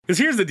Because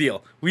here's the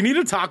deal. We need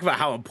to talk about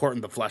how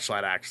important the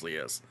Fleshlight actually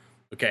is.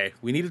 Okay?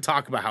 We need to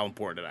talk about how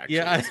important it actually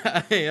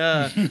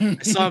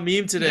is. I saw a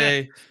meme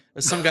today.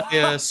 Some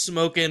guy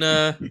smoking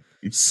a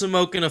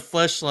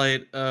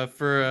Fleshlight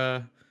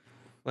for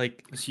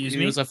Excuse it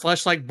me? was a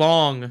Fleshlight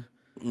bong.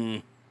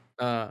 Mm.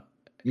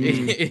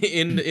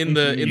 In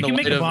the You can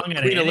make light a of bong out of Queen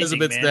anything,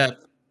 Elizabeth's man.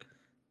 death.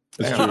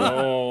 That's true.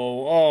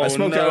 Oh, I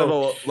smoked out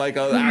of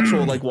an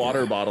actual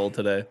water bottle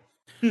today.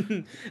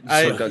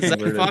 Zach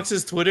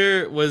Fox's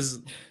Twitter was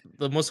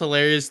the most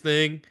hilarious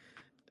thing.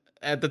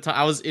 At the time,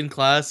 I was in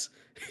class.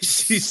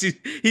 He said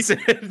he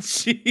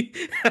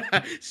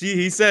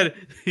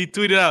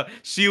tweeted out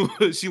she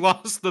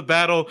lost the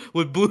battle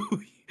with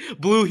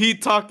blue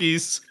heat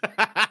talkies.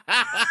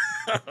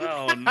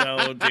 Oh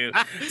no, dude.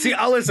 See,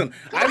 listen.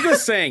 I'm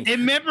just saying.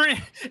 In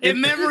memory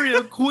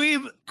of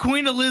Queen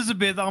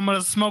Elizabeth, I'm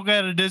gonna smoke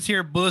out of this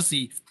here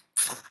bussy.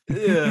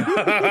 Yeah.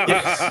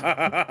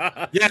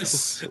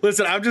 Yes.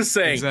 Listen, I'm just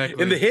saying.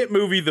 Exactly. In the hit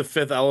movie The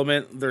Fifth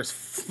Element, there's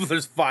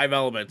 5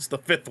 elements. The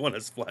 5th one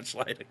is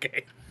Fleshlight.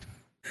 Okay,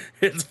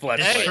 it's Fleshlight.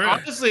 That's true.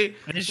 Honestly,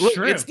 It's look,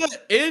 true.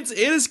 it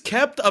has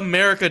kept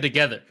America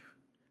together.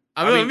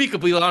 I'm gonna be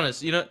completely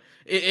honest. You know,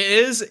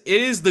 it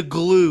is the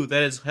glue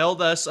that has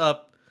held us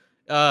up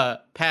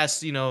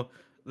past the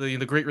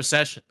Great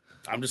Recession.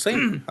 I'm just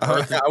saying.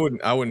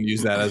 I wouldn't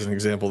use that as an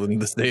example in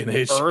this day and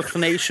age. Earth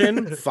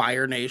Nation,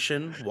 Fire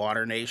Nation,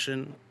 Water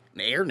Nation,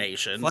 Air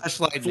Nation,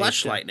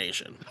 Fleshlight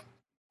Nation.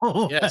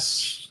 Oh,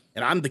 Yes.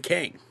 And I'm the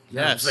king. You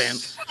know what I'm Yes. saying?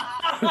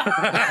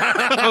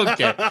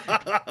 Okay.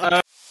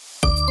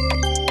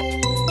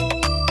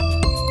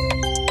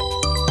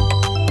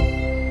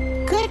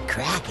 Good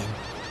cracking.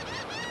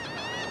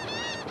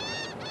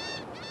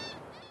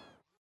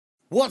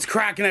 What's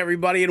cracking,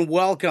 everybody, and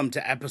welcome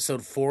to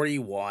episode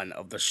 41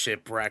 of the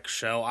Shipwreck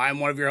Show. I'm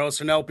one of your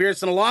hosts, Nell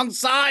Pearson,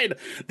 alongside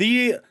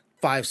the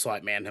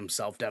 5-swipe man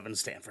himself, Devin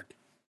Stanford.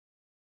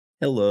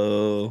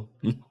 Hello.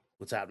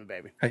 What's happening,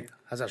 baby? Hey.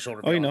 How's that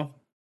shoulder Oh, feeling?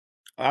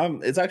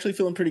 it's actually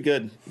feeling pretty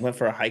good. Went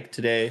for a hike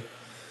today.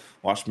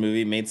 Watched a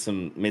movie. Made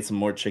some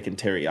more chicken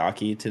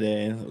teriyaki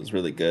today. It was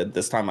really good.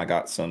 This time I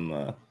got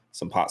some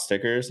pot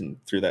stickers and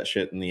threw that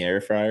shit in the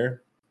air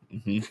fryer.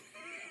 Mm-hmm.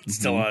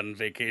 Still on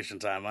vacation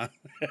time, huh?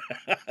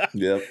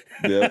 Yep.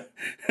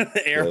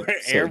 air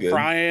So good.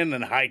 frying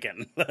and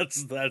hiking.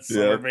 That's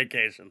summer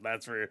vacation.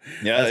 That's for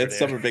it's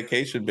summer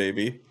vacation,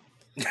 baby.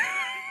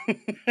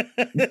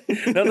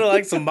 Nothing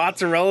like some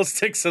mozzarella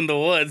sticks in the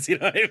woods, you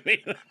know what I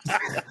mean?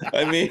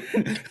 I mean,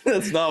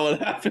 that's not what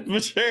happened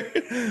for sure.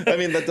 I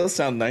mean, that does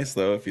sound nice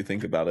though, if you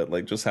think about it.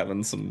 Like just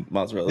having some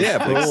mozzarella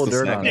sticks. Put a little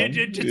dirt snack on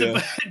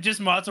it. Just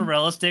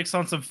mozzarella sticks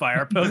on some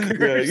fire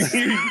pokers.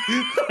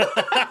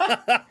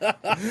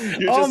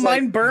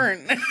 Mine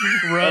burnt.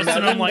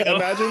 Roasting them like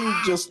imagine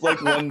just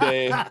like one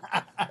day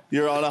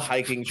you're on a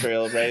hiking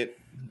trail, right?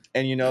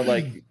 And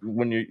like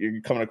when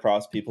you're coming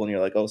across people and you're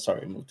like, oh,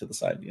 sorry, move to the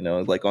side,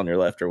 like on your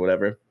left or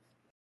whatever.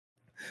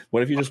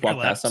 What if you just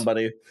walk past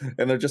somebody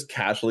and they're just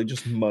casually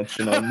just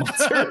munching on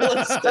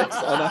mozzarella sticks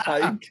on a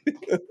hike?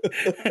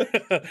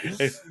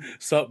 Hey,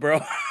 sup,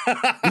 bro?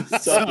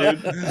 Sup,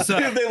 dude?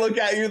 Dude, they look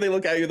at you,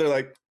 they're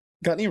like,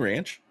 got any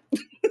ranch?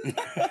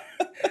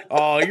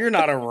 Oh, you're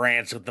not a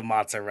ranch with the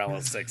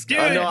mozzarella sticks, dude.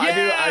 guy. No,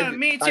 Yeah, I do.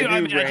 me too.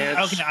 I do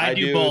ranch. I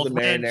do both. The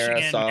marinara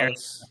ranch and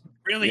sauce.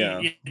 Really,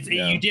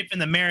 you dip in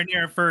the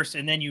marinara first,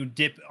 and then you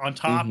dip on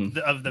top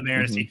of the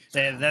marinara.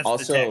 That's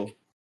also the tech.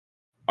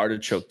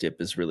 artichoke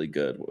dip is really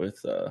good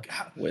with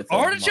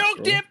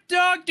artichoke dip,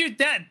 dog, dude.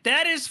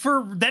 That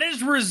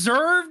is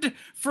reserved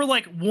for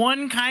like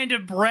one kind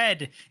of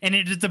bread, and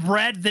it is the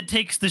bread that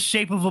takes the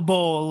shape of a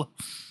bowl.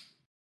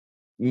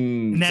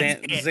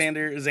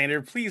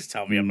 Xander, please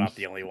tell me I'm not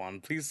the only one.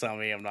 Please tell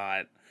me I'm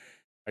not.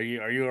 Are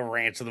you a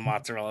ranch with the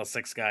mozzarella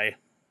sticks guy?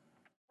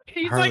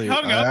 He's like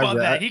hung up on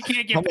that. He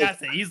can't get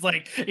past it. He's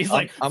like,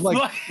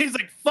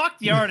 fuck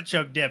the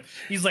artichoke dip.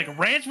 He's like,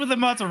 ranch with the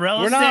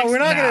mozzarella sticks. We're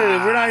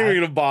not even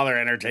gonna bother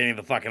entertaining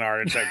the fucking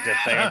artichoke dip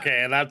thing.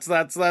 Okay, and that's.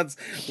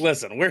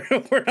 Listen, we're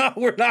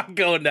not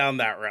going down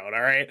that road.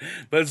 All right,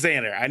 but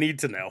Xander, I need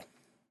to know.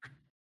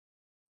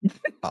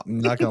 I'm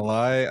not gonna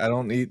lie, I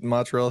don't eat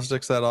mozzarella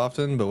sticks that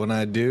often, but when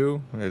I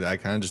do, I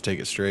kind of just take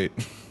it straight.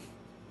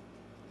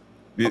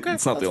 Okay,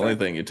 it's not the only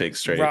thing you take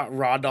straight.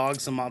 Raw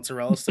dogs and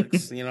mozzarella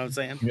sticks. You know what I'm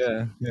saying?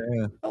 Yeah.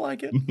 I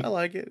like it. You know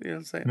what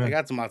I'm saying? I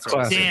got some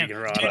mozzarella sticks. Damn,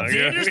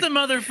 Xander's the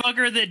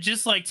motherfucker that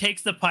just like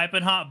takes the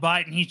piping hot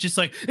bite and he's just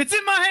like, it's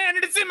in my hand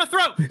and it's in my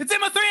throat. It's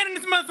in my hand and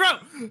it's in my throat.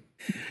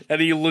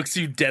 And he looks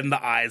you dead in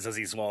the eyes as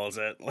he swallows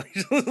it.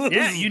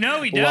 Yeah, he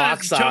does.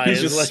 Locks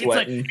eyes.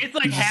 It's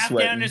like half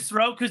down his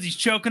throat because he's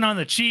choking on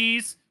the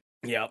cheese.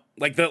 Yeah,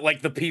 like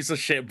the piece of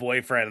shit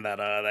boyfriend that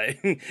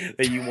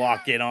that you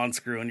walk in on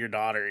screwing your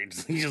daughter.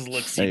 He just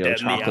looks you dead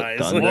in the eyes.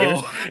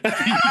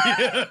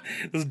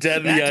 Just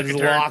dead in the eyes, just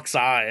locks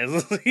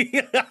eyes.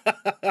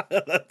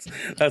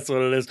 That's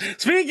what it is.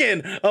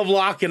 Speaking of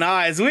locking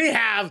eyes, we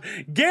have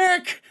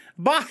Garrick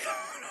Bach.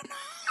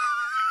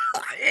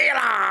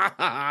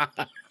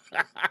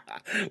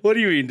 What are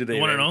you eating today?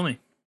 The one and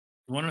only.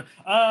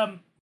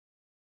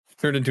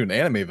 Turned into an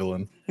anime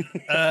villain.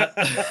 I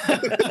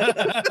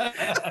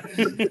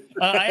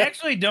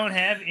actually don't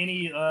have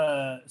any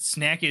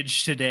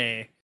snackage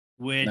today,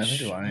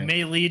 which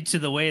may lead to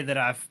the way that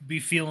I be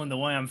feeling the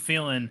way I'm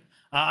feeling.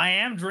 I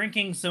am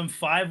drinking some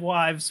Five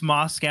Wives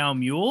Moscow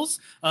Mules.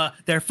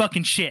 They're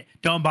fucking shit.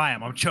 Don't buy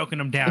them. I'm choking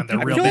them down. They're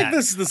real I feel bad. like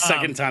this is the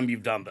second time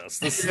you've done this.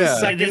 This is Yeah. the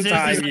second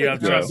time you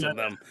have Yeah. trusted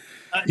them.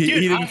 He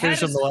Dude, didn't finish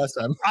them the last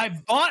time. I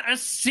bought a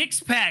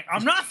 6-pack.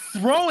 I'm not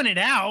throwing it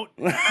out.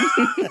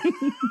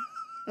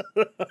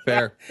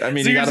 Fair. I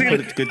mean, So you you're gotta just put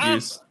it to good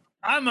use.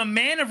 I'm a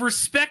man of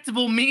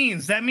respectable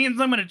means. That means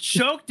I'm going to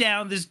choke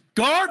down this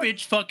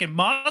garbage fucking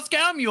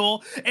Moscow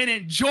Mule and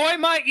enjoy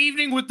my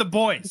evening with the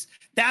boys.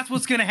 That's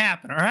what's going to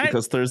happen, all right?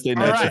 Because Thursday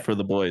nights are for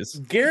the boys.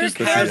 Garrick Just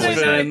has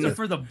Thursday nights are been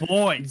for the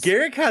boys.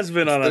 Garrick has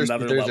been on Thursday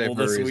another level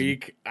for a this reason.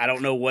 week. I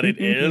don't know what it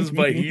is,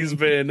 but he's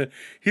been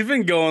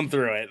going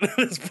through it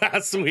this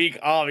past week,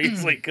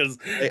 obviously, because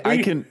I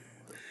can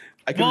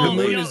Well, The you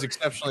moon know, is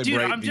exceptionally Dude,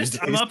 bright I'm these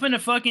I'm days. up in a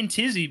fucking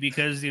tizzy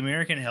because the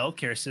American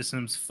healthcare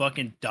system's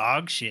fucking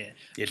dog shit.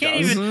 It Can't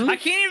does.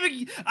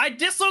 even I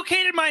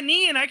dislocated my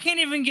knee and I can't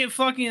even get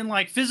fucking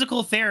like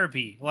physical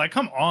therapy. Like,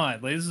 come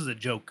on. Like, this is a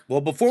joke.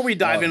 Well, before we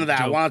dive Oh, into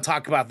that, I dope. want to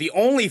talk about the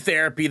only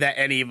therapy that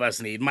any of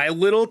us need. My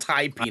little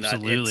Thai peanut,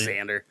 Absolutely. it's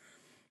Xander.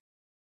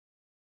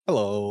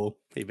 Hello.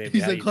 Hey, baby.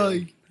 He's how like, you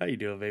doing? "Hi." How you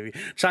doing, baby?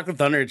 Chocolate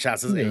Thunder in chat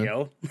says, Yeah.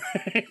 "Ayo."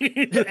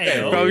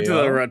 Ayo. Probably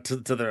Ayo.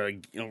 to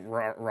the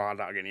raw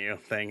dogging you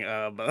thing.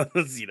 But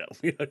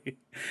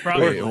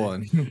Probably. Wait,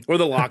 one. or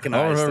the lock and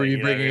I don't eyes remember thing, you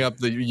know what I bringing mean? up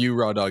you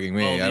raw dogging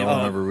me. I don't Oh.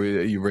 remember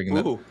you bringing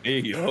that. Ooh, hey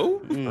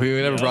yo. We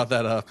never brought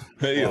that up.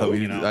 Hey, I thought,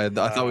 you know, I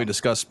thought we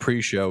discussed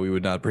pre-show. We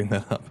would not bring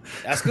that up.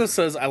 Esco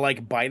says, "I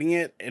like biting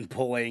it and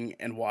pulling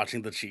and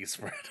watching the cheese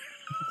spread."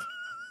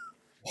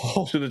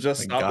 Should have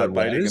just My stopped God, at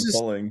why biting is and this-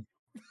 pulling.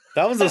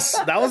 That was a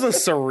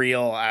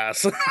surreal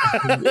ass.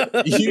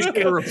 You should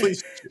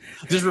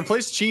just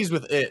replace cheese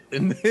with it,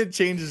 and it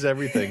changes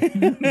everything.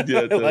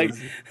 Yeah, it like does.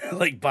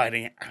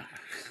 biting it.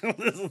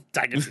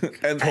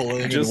 and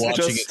pulling and just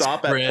watching it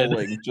stop spread. at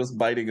pulling, just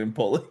biting and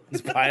pulling.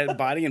 Just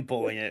biting and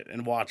pulling it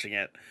and watching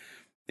it.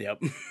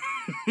 Yep.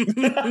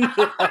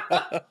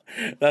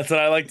 That's what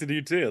I like to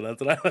do too. That's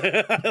what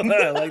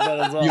I like that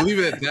as well. You leave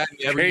it at that, and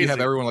you have Crazy.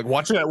 everyone like,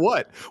 watch it at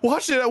what?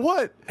 Watch it at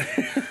what?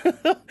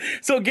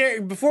 So, Gary,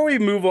 before we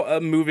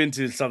move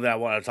into something I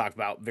want to talk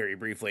about very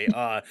briefly,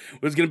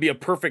 was going to be a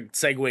perfect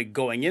segue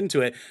going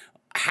into it.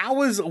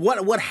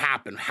 What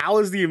happened? How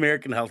is the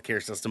American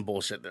healthcare system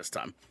bullshit this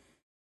time?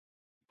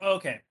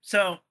 Okay,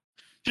 so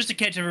just to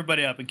catch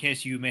everybody up in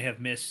case you may have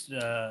missed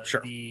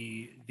Sure.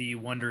 the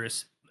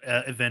wondrous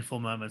eventful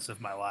moments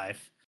of my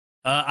life.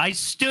 I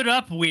stood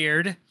up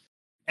weird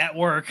at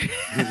work.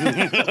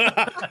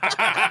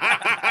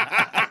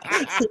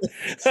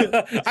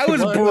 I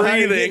was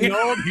breathing.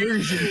 No,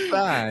 here's your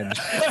sign.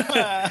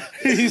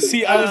 You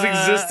see, I was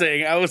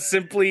existing. I was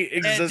simply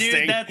And,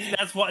 existing. dude,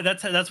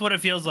 that's what it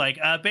feels like.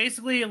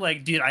 Basically,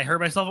 like, dude, I hurt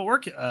myself at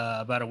work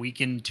about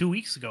 2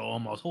 weeks ago,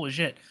 almost. Holy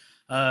shit!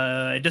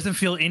 It doesn't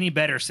feel any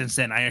better since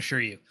then, I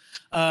assure you.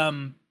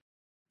 And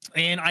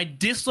I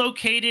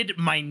dislocated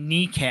my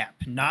kneecap,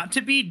 not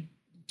to be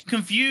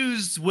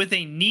confused with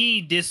a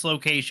knee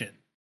dislocation.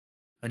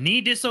 A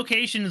knee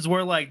dislocation is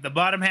where like the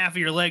bottom half of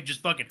your leg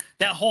just fucking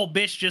that whole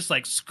bitch just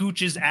like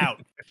scooches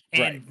out,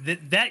 and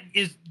that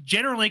is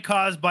generally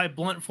caused by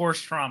blunt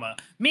force trauma.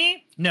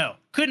 Me, no,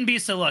 couldn't be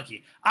so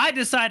lucky. I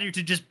decided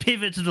to just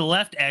pivot to the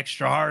left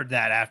extra hard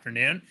that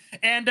afternoon,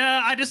 and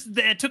I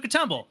took a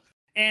tumble.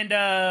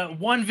 And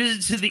one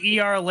visit to the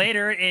ER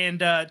later,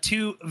 and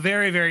two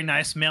very, very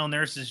nice male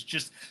nurses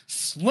just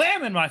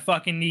slamming my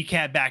fucking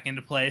kneecap back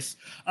into place.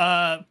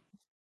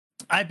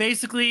 I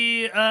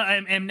basically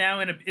am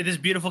now in this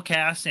beautiful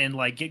cast and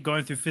like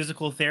going through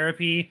physical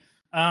therapy,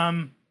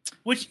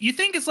 which you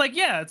think is like,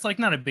 yeah, it's like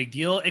not a big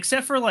deal,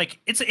 except for like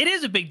it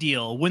is a big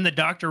deal when the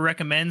doctor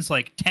recommends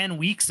like 10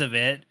 weeks of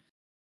it,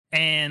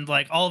 and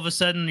like all of a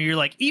sudden you're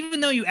like,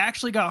 even though you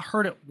actually got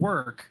hurt at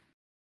work,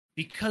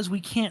 because we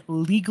can't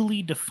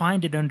legally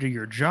define it under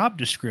your job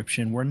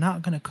description, we're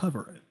not going to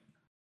cover it.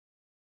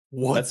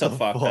 What That's the a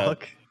fucked up.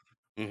 fuck?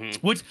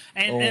 Mhm. Which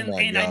and Oh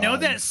my I know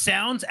God. that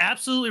sounds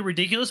absolutely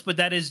ridiculous, but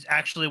that is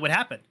actually what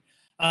happened.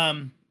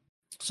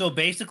 So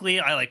basically,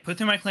 I like put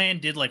through my plan,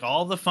 did like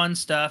all the fun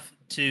stuff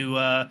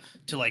to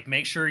like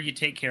make sure you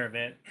take care of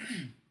it,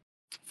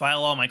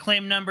 file all my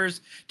claim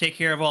numbers, take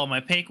care of all my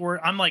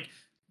paperwork. I'm like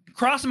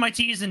crossing my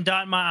T's and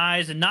dotting my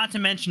I's, and not to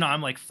mention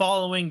I'm like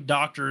following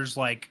doctors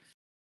like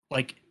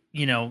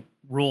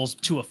rules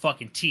to a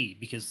fucking T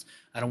because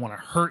I don't want to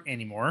hurt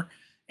anymore.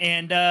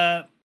 And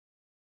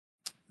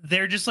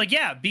they're just like,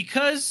 yeah,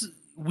 because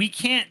we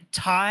can't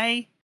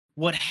tie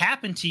what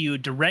happened to you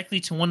directly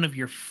to one of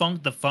your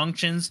the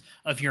functions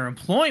of your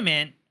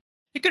employment.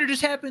 It could have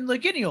just happened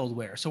like any old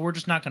where, so we're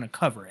just not going to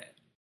cover it.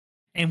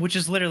 And which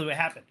is literally what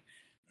happened.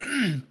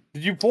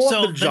 Did you pull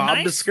So up the job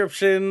nice-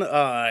 description in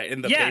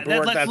the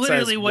paperwork that's that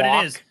literally says what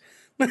walk? it is.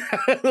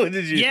 What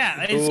did you?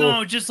 Yeah, it's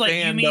no, just like you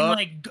stand mean up.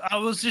 like I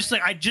was just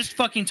like I just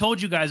fucking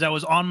told you guys I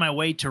was on my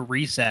way to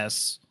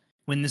recess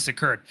when this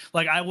occurred.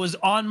 Like I was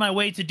on my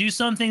way to do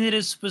something that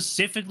is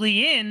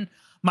specifically in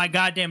my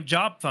goddamn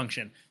job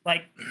function.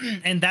 Like,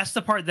 and that's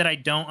the part that I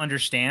don't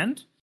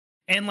understand.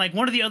 And like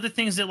one of the other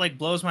things that like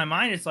blows my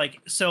mind is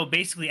like, so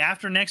basically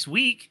after next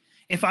week,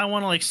 if I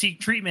want to like seek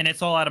treatment,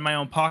 it's all out of my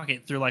own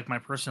pocket through like my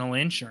personal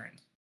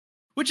insurance,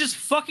 which is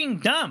fucking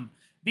dumb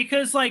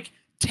because like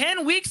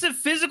 10 weeks of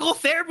physical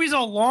therapy is a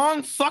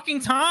long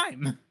fucking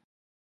time.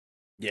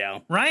 Yeah.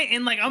 Right.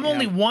 And like, I'm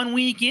only 1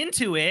 week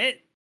into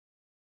it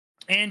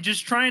and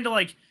just trying to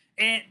like,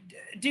 and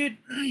dude,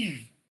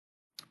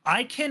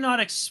 I cannot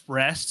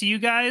express to you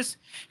guys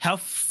how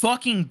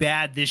fucking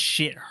bad this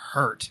shit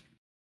hurt.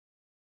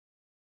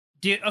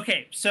 Dude,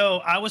 okay, so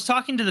I was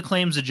talking to the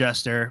claims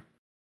adjuster,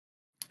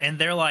 and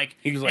they're like,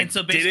 he was like, and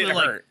so basically, did it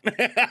like, hurt?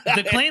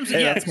 the claims,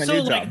 Hey, yeah, that's my so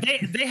new like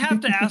job. they have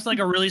to ask like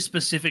a really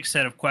specific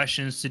set of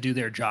questions to do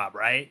their job,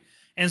 right?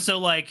 And so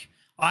like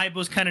I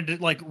was kind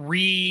of like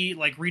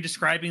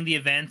re-describing the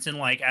events, and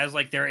like as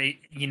like they're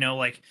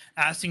like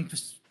asking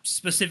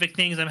specific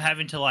things, I'm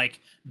having to like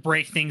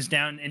break things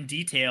down in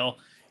detail.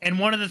 And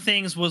one of the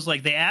things was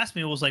like they asked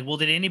me was like, well,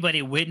 did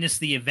anybody witness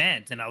the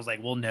event? And I was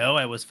like, well, no,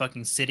 I was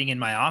fucking sitting in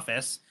my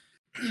office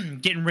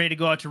getting ready to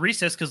go out to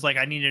recess because like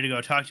I needed to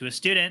go talk to a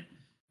student.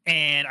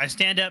 And I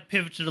stand up,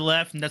 pivot to the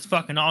left, and that's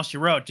fucking all she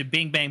wrote. To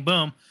bing bang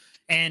boom.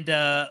 And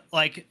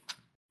like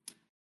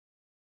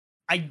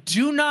I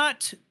do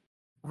not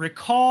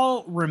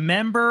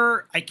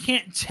remember, I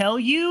can't tell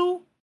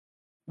you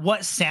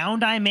what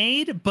sound I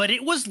made, but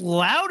it was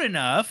loud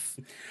enough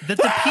that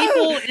the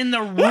people in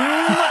the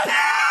room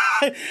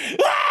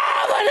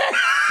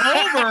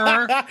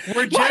over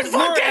were just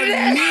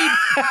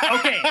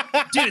okay,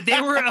 dude,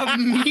 they were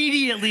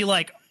immediately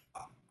like,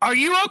 are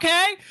you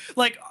okay?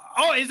 Like,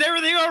 oh, is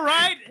everything all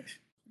right?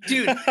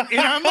 Dude, and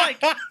I'm like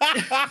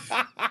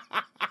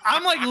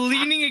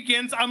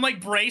I'm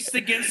like braced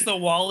against the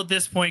wall at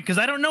this point because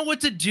I don't know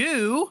what to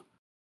do.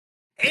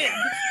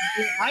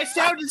 I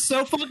sounded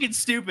so fucking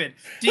stupid.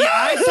 Dude,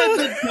 I said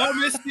the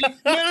dumbest thing.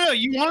 No.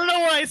 You want to know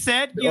what I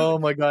said? Oh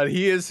my god,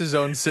 he is his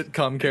own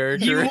sitcom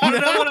character. You want to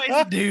know what I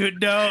said?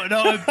 Dude, no.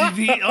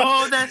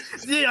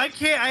 Dude, I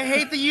can't. I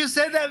hate that you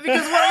said that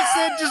because what I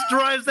said just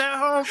drives that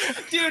home.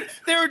 Dude,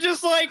 they were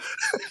just like,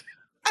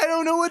 I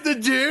don't know what to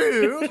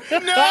do.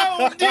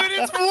 no, dude,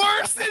 it's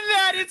worse than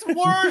that. It's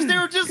worse. They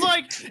were just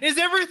like, is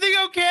everything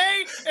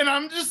okay? And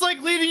I'm just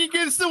like leaning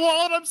against the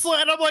wall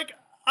and I'm like,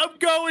 I'm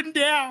going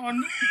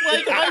down.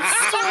 Like, I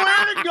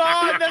swear to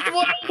God, that's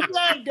what I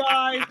said,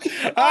 guys.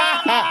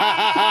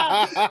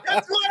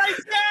 That's what I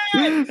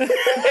said. And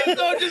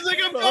so just like,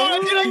 I'm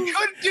going, dude, I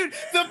couldn't, dude.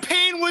 The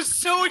pain was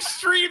so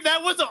extreme.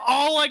 That was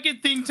all I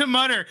could think to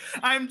mutter.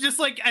 I'm just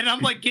like, and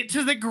I'm like, get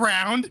to the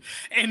ground,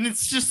 and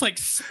it's just like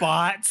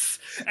spots.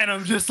 And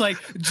I'm just like,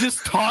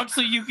 just talk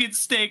so you can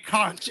stay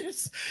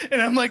conscious. And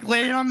I'm like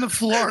laying on the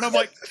floor, and I'm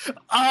like,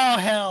 oh,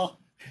 hell.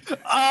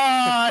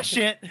 Ah,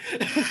 shit.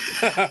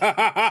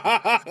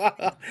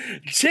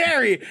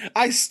 Jerry,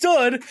 I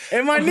stood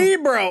and my knee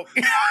broke.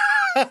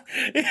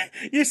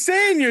 You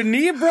saying your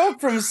knee broke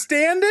from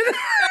standing?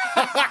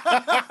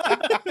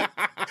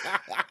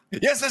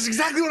 Yes, that's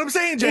exactly what I'm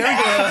saying, Jerry.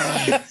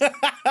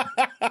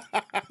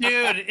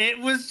 Dude, it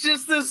was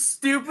just the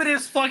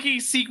stupidest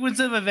fucking sequence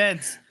of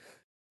events.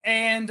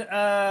 And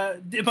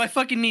my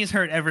fucking knees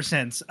hurt ever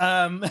since.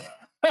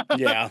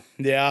 Yeah.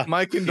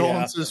 My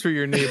condolences for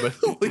your knee, but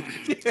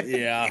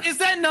Yeah. Is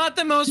that not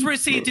the most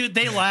receipt, dude?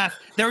 They laughed.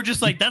 They were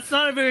just like, that's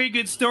not a very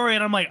good story.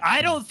 And I'm like,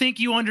 I don't think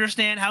you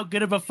understand how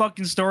good of a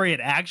fucking story it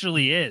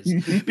actually is.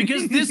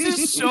 Because this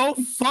is so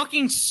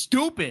fucking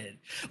stupid.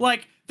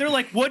 Like, they're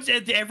like, what?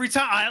 Every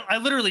time I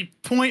literally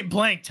point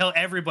blank tell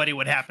everybody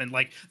what happened.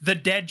 Like, the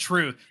dead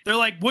truth. They're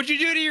like, what'd you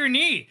do to your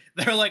knee?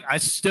 They're like, I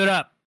stood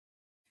up.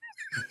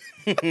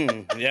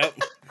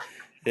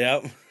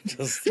 Yep.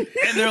 Just And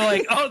they're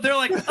like,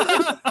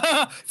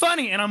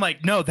 funny. And I'm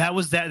like, no,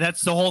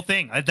 that's the whole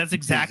thing. That's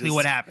exactly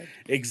what happened.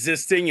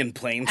 existing in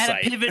plain I had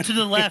sight. a pivot to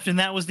the left, and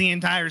that was the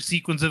entire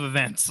sequence of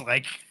events.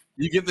 Like,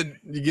 you get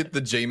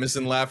the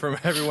Jameson laugh from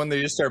everyone.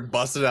 They just start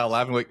busting out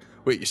laughing. Like,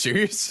 wait, you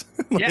serious?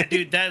 yeah,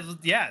 dude,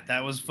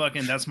 that was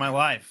fucking. That's my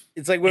life.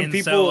 It's like when And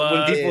people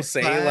so,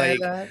 say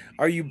like,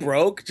 "Are you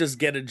broke? Just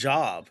get a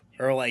job."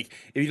 Or like,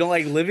 if you don't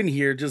like living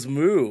here, just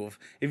move.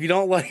 If you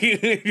don't like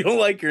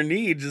your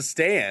knee, just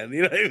stand.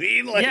 You know what I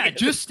mean? Like, yeah,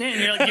 just stand.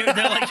 They're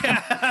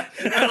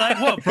like,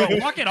 whoa, bro,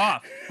 walk it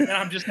off. And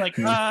I'm just like,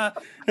 Being a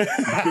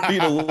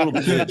little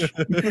bitch.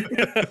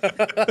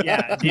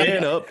 yeah,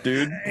 Man up,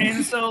 dude.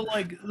 And so,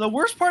 like, the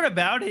worst part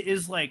about it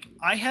is, like,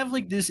 I have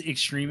like this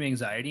extreme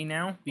anxiety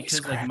now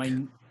because like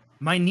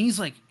my knee's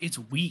like it's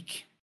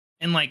weak.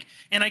 And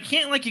I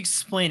can't like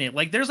explain it.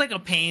 Like there's like a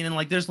pain and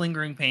like there's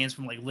lingering pains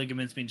from like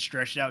ligaments being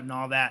stretched out and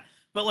all that.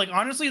 But like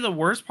honestly, the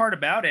worst part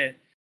about it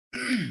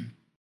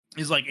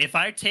is like if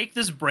I take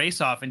this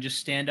brace off and just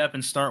stand up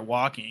and start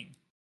walking,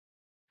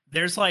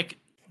 there's like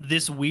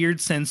this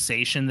weird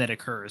sensation that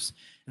occurs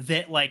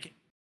that like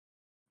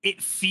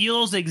it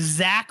feels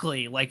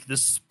exactly like the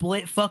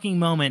split fucking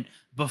moment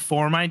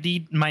before my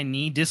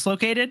knee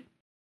dislocated.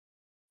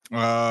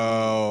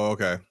 Oh,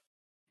 okay.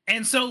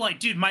 And so, like,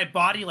 dude, my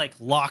body like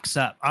locks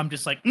up. I'm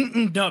just like,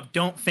 no,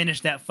 don't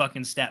finish that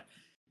fucking step.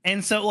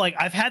 And so, like,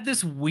 I've had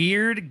this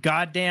weird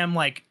goddamn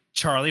like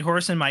Charlie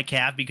horse in my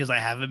calf because I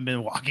haven't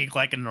been walking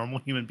like a normal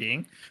human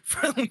being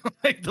for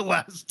like the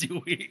last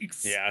 2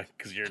 weeks. Yeah,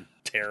 because you're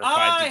terrified.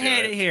 I to do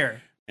hate it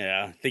here.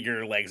 Yeah, I think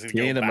your legs would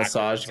You go need a backwards,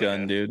 massage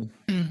gun, dude.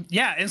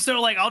 Yeah, and so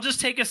like I'll just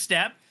take a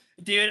step,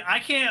 dude. I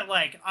can't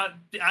like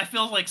I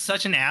feel like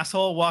such an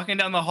asshole walking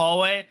down the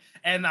hallway,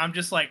 and I'm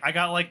just like I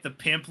got like the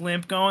pimp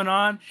limp going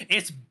on.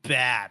 It's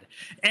bad,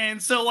 and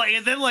so like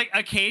and then like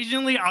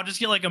occasionally I'll just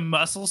get like a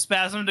muscle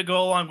spasm to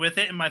go along with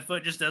it, and my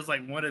foot just does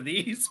like one of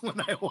these when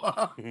I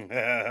walk.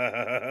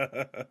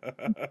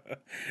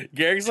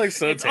 Garrick's like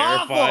so It's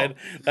terrified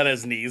awful. that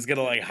his knee's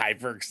gonna like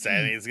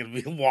hyperextend. He's gonna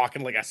be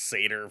walking like a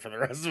satyr for the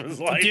rest of his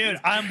life. Dude,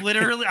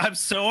 I'm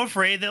so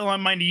afraid that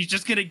my knee's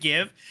just gonna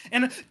give.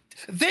 And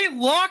they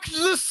locked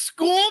the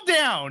school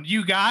down,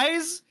 you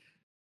guys.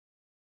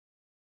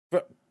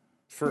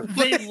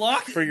 They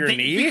locked for your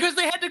knee? because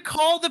they had to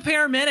call the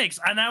paramedics,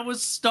 and I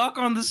was stuck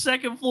on the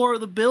second floor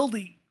of the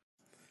building.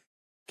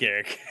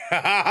 Garrick.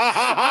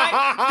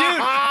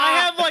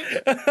 I have like,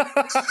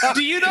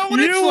 do you know what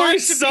You it's were like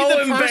to so be the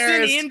person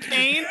embarrassed. in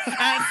pain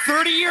at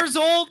 30 years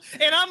old,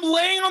 and I'm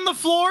laying on the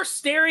floor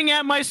staring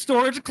at my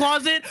storage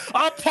closet,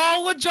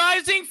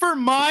 apologizing for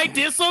my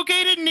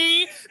dislocated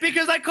knee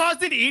because I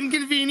caused an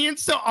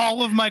inconvenience to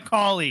all of my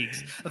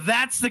colleagues.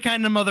 That's the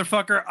kind of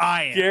motherfucker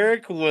I am.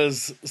 Garrick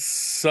was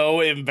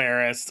so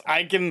embarrassed.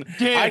 I can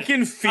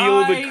feel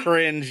I- the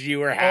cringe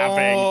you were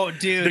having. Oh,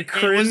 dude, The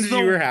cringe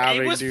you were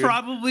having, It was dude.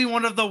 probably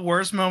one of the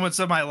worst moments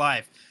of my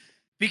life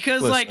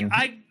because, Listen.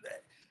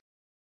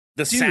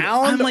 The Dude,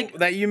 sound I'm like-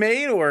 that you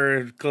made,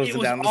 or closing it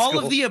was down the all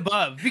school? of the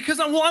above. Because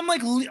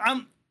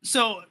I'm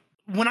so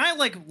when I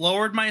like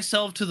lowered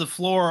myself to the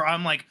floor,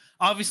 I'm like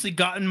obviously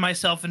gotten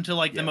myself into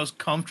like the most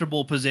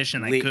comfortable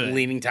position I could.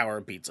 Leaning Tower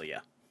of Pizza, yeah.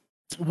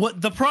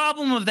 What the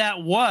problem of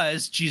that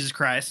was, Jesus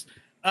Christ,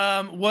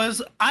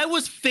 was I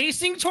was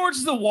facing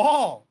towards the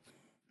wall.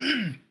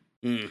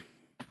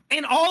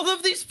 And all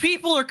of these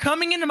people are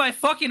coming into my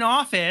fucking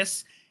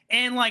office,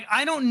 and like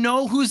I don't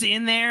know who's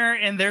in there,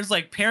 and there's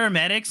like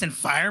paramedics and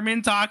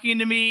firemen talking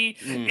to me,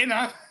 and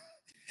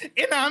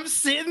I'm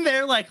sitting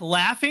there like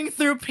laughing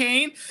through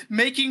pain,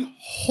 making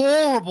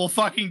horrible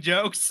fucking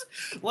jokes.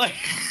 Like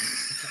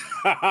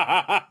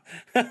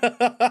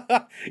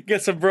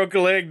Guess I broke a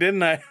leg,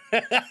 didn't I?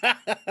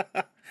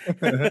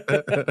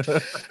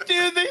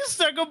 dude, they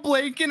stuck a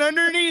blanket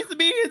underneath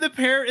me, and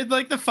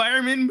the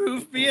firemen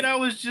moved me, and I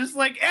was just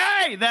like,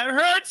 "Hey, that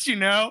hurts," you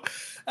know.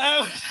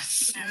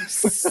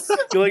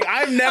 You're like,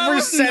 I'm never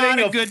was not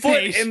setting a a good foot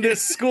patient. in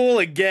this school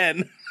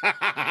again.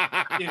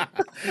 Dude,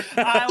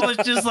 I was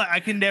just like, I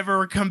can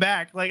never come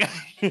back. Like,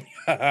 Man,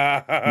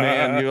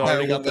 you I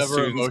already will got the never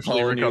students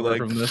emotionally calling you recover like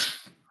from this.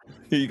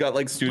 you got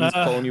like students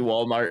calling you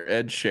Walmart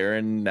Ed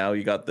Sheeran. Now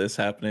you got this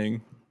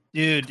happening.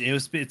 dude,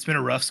 it's been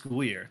a rough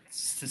school year,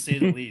 to say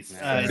the least. It's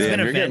Damn, been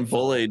you're getting eventful.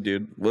 bullied,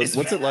 dude. What's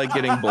it like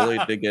getting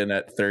bullied again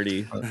at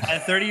 30?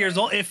 At 30 years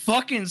old, it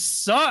fucking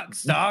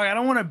sucks, dog. I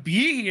don't want to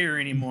be here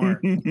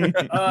anymore.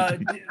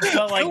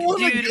 But like,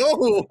 dude,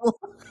 go.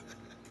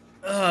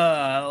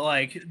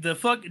 like the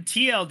fuck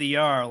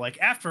TLDR, like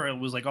after it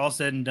was like all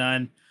said and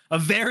done, a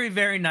very,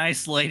 very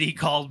nice lady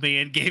called me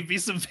and gave me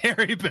some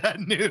very bad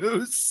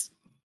news.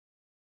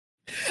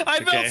 I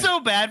felt so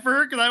bad for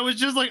her because I was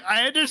just like,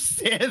 I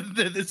understand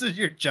that this is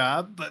your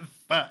job, but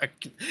fuck,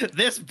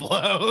 this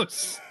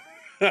blows.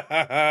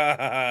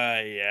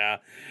 Yeah.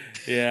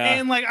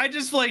 And like, I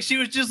just like, she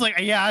was just like,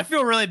 yeah, I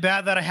feel really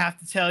bad that I have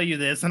to tell you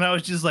this. And I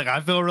was just like, I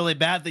feel really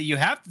bad that you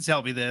have to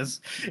tell me this.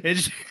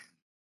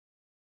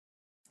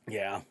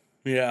 Yeah.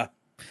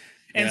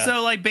 And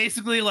so, like,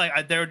 basically,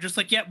 like, they were just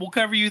like, yeah, we'll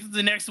cover you through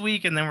the next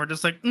week. And then we're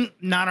just like,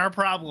 not our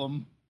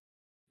problem.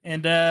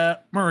 And,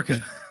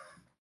 Murica.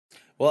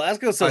 Well,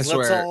 Esco says, I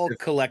let's swear, all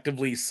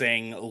collectively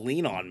sing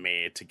Lean On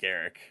Me to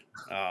Garrick.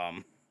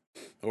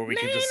 Or we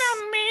could Lean just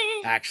on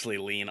me. actually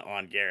lean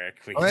on Garrick.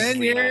 We Oh, can just and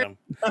lean yeah.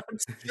 on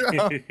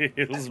him.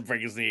 He'll just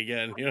break his knee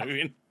again. You know what I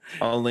mean?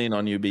 I'll lean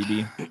on you,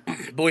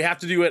 BB. But we have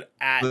to do it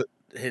at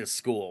The- his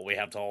school. We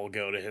have to all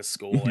go to his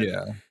school and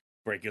Yeah.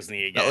 break his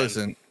knee Now, again.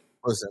 listen.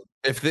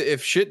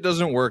 If shit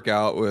doesn't work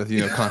out with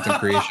content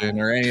creation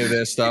or any of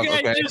this stuff, You guys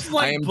okay, just,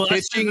 like, I am bust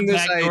through pitching the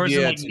this back doors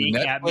and, idea like, to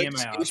kneecap me in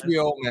Netflix, my office.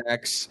 HBO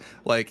Max.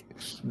 Like,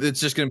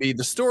 it's just going to be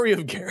the story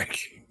of Garrick.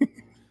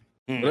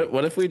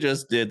 What if we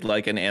just did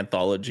like an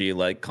anthology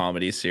like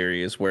comedy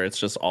series where it's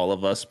just all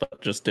of us but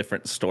just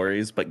different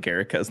stories, but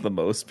Garrick has the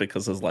most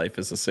because his life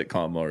is a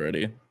sitcom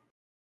already.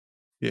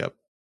 Yep.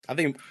 I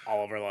think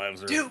all of our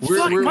lives are. Dude, We're-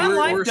 fuck, we're- my we're-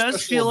 life we're does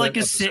special feel like a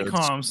event episodes.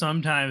 sitcom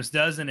sometimes,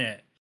 doesn't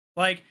it?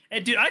 Like,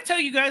 dude, I tell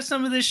you guys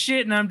some of this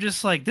shit, and I'm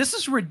just like, this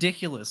is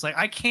ridiculous. Like,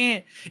 I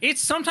can't.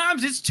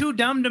 Sometimes it's too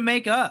dumb to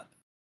make up.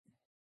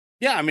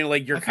 Yeah, I mean,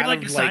 like, you're I feel kind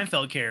like of a like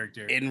Seinfeld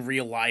character. in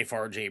real life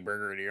RJ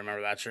Berger. Do you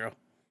remember that show?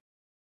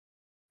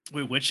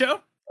 Wait, which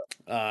show?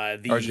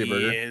 RJ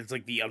Berger? It's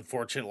like The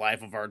Unfortunate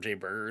Life of RJ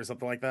Berger or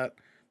something like that.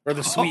 or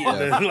the sweet,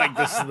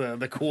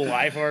 the cool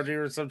life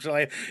or something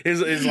like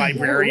his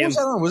librarian.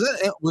 Was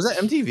that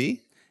MTV?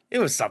 It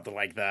was something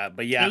like that,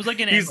 but yeah, It was like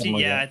an empty.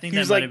 Yeah, I think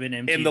that might have been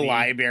MTV. In the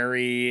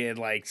library and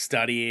like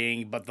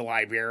studying, but the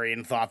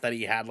librarian thought that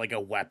he had like a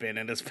weapon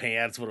in his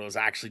pants, but it was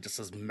actually just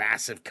this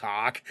massive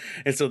cock.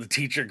 And so the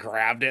teacher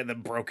grabbed it and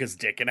then broke his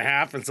dick in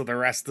half. And so the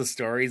rest of the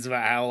story is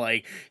about how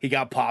like he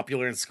got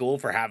popular in school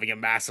for having a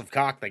massive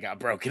cock that got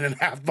broken in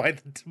half by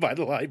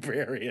the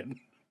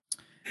librarian.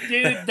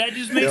 Dude, that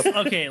just makes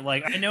okay.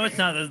 Like I know it's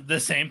not the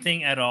same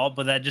thing at all,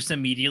 but that just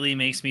immediately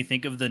makes me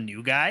think of the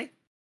new guy.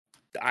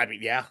 I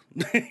mean, yeah,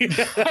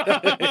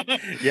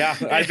 yeah.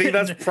 I think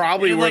that's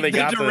probably where they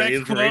got the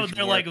inspiration.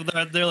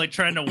 They're like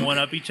trying to one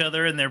up each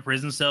other in their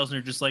prison cells, and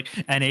they're just like,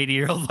 an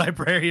 80-year-old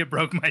librarian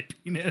broke my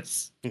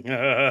penis.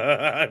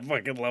 I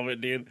fucking love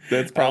it, dude.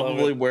 That's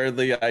probably where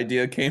the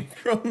idea came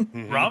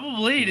from.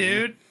 Probably,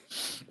 dude.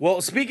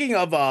 Well, speaking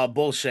of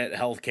bullshit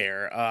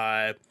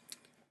healthcare,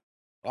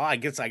 well, I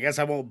guess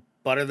I won't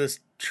butter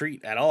this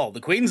treat at all. The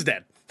Queen's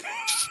dead.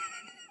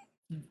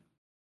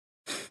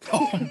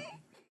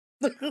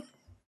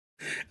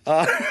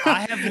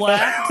 I have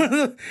laughed.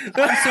 I'm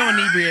so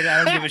inebriated.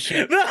 I don't give a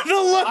shit. The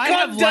look I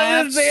have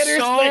laughed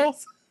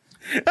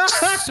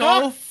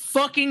so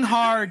fucking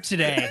hard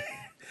today.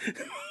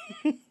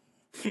 In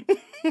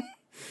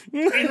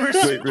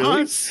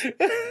response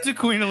to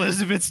Queen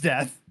Elizabeth's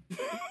death.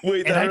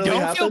 Wait, and I really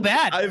don't feel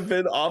bad. I've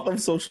been off of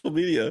social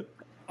media.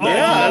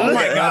 Oh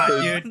my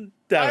god, dude.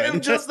 I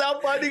am just now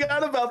finding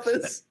out about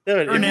this.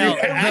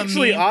 Ernell,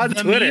 actually on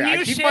Twitter.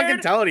 I keep fucking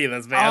telling you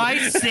this, man.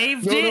 I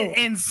saved it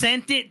and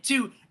sent it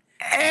to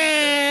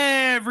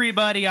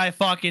everybody I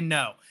fucking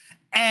know.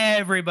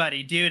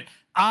 Everybody, dude.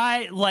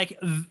 I like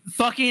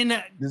fucking.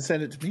 Just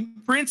send it to me.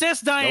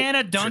 Princess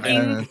Diana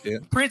dunking.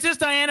 Princess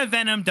Diana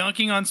Venom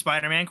dunking on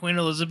Spider-Man. Queen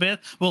Elizabeth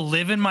will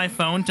live in my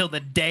phone till the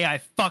day I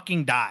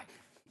fucking die.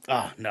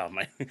 Oh no,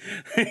 my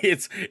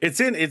it's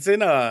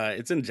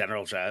in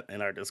general chat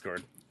in our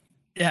Discord.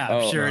 Yeah,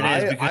 I'm sure it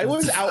is. I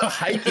was out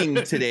hiking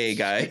today,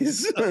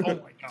 guys. Oh my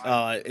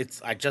god!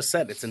 I just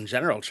said it's in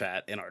general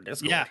chat in our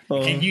Discord. Yeah,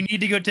 and you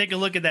need to go take a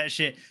look at that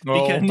shit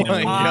because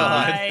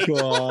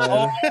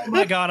oh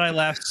my god, I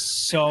laughed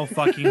so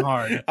fucking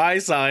hard. I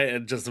saw it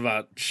and just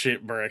about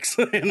shit bricks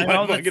in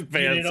my fucking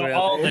pants.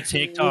 All the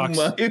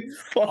TikToks,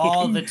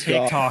 all the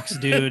TikToks,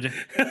 dude.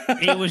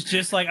 It was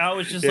just like I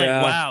was just like,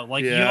 wow,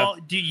 like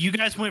you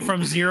guys went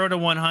from 0 to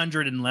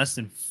 100 in less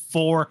than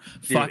 4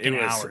 fucking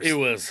hours. It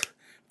was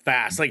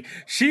fast. Like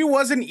she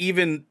wasn't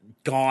even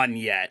gone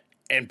yet,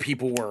 and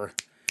people were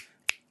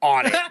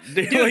on it.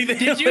 Dude,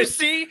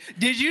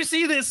 did you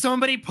see that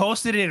somebody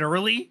posted it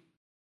early?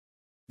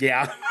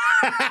 Yeah.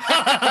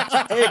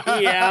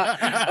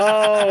 Yeah.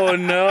 Oh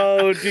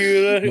no,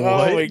 dude.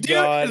 Oh my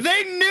god.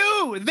 They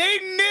knew, and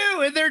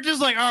they're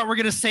just like, "Oh, we're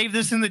gonna save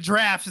this in the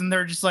drafts," and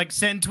they're just like,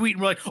 send tweet,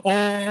 and we're like,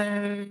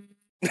 "Oh."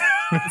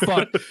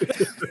 Fuck.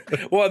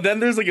 Well,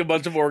 then there's like a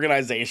bunch of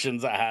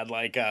organizations that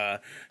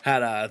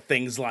had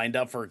things lined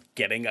up for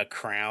getting a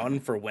crown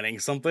for winning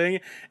something,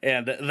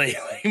 and they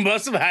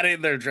must have had it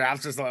in their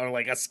drafts just on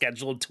like a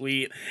scheduled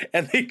tweet,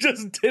 and they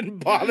just didn't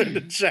bother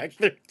to check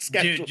their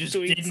scheduled tweets.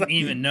 Dude, just didn't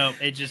even know.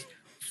 It just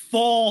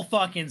full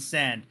fucking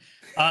send.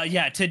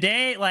 Yeah,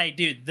 today, like,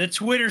 dude, the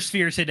Twitter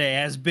sphere today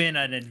has been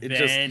an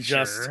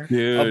adventure.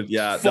 Dude,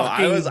 yeah. No,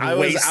 I was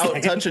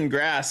out touching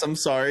grass. I'm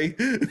sorry.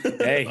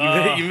 Hey,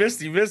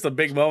 you missed a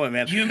big moment,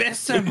 man. You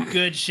missed some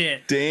good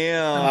shit.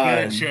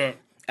 Damn. Good shit.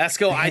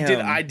 Esco,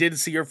 I did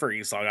see your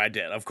Fergie song. I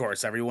did, of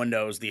course. Everyone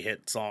knows the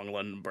hit song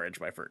 "London Bridge"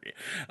 by Fergie.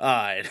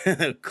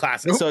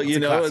 Classic. So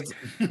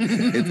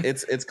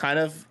it's kind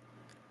of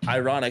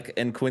ironic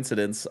and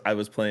coincidence. I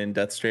was playing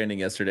Death Stranding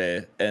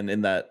yesterday, and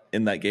in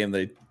that game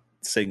they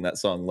sing that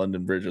song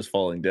 "London Bridge is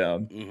Falling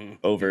Down"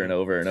 over and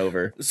over and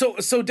over.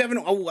 So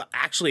Devin,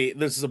 actually,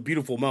 this is a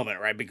beautiful moment,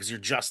 right? Because you're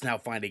just now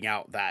finding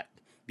out that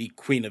the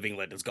Queen of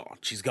England is gone.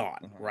 She's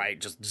gone, right?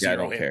 Just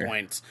 0 hit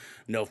points,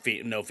 no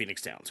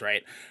Phoenix Downs,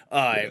 right?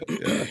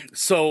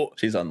 So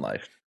she's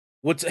unlived.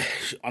 What's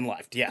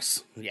unlived?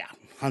 Yes, yeah,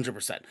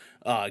 100%.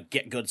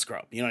 Get good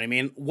scrub. You know what I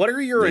mean? What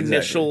are your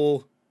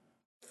initial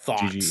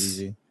thoughts? GG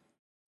easy.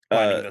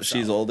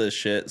 She's old as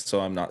shit,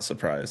 so I'm not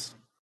surprised.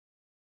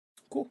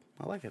 Cool.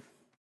 I like it.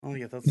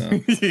 That's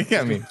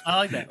yeah, I mean, I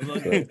like that.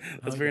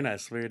 That's very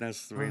nice. Very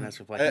nice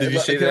reply.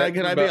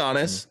 Can I be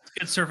honest?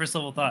 Good surface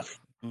level thought.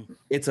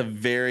 It's a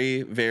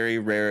very, very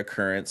rare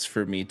occurrence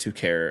for me to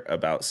care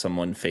about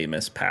someone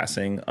famous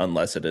passing,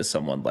 unless it is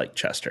someone like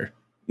Chester.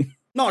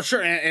 No,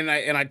 sure, and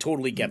I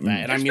totally get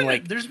that. And I mean,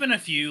 like, there's been a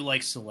few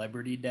like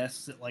celebrity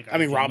deaths that like. I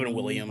mean, Robin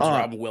Williams.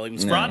 Robin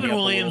Williams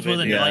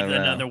was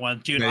another one,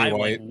 dude.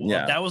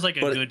 That was like a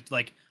good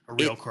like a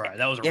real cry.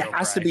 That was a real cry. It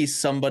has to be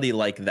somebody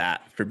like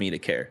that for me to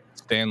care.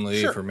 Stan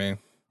Lee for me.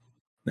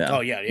 Yeah.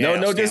 Oh yeah. No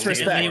Stanley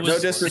disrespect. was- No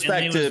disrespect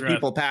Stanley was to rough.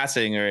 people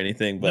passing or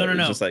anything, but No.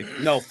 it's just like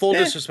No, full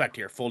disrespect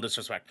here. Full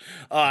disrespect.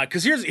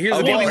 Because here's the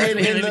well, deal.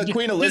 in the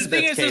Queen The Elizabeth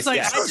thing is, case, it's like,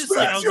 yeah. I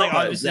was like,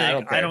 obviously, Yeah, I like,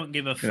 don't care. I don't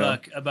give a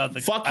fuck about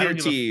the. Fuck I your don't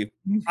give a tea.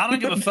 I don't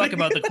give a fuck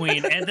about the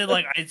Queen. And then,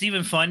 like, it's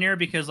even funnier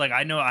because, like,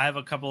 I know I have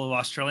a couple of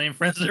Australian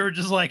friends that were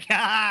just like,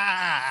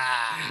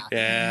 ah.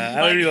 Yeah,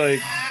 I would be like,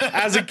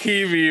 as a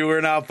Kiwi,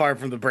 we're not far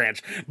from the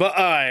branch. But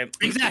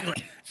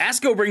Exactly.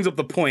 Esco brings up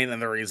the point,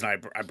 and the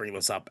reason I bring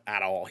this up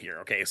at all here.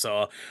 Okay,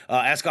 so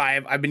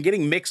Esco, I've been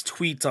getting mixed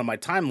tweets on my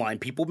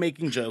timeline, people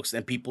making jokes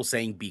and people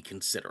saying be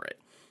considerate.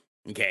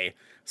 Okay,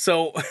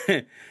 so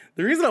the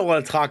reason I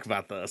want to talk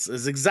about this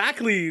is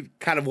exactly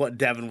kind of what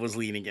Devin was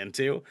leaning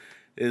into.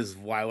 Is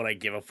why would I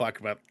give a fuck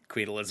about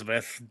Queen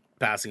Elizabeth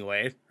passing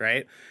away,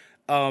 right?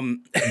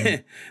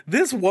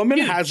 This woman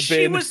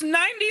She was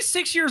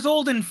 96 years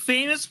old and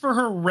famous for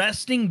her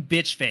resting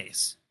bitch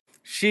face.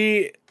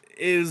 She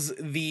is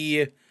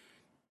the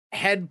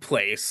head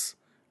place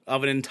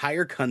of an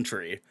entire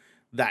country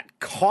that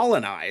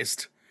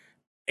colonized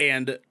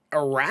and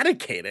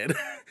eradicated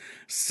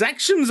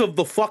sections of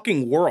the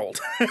fucking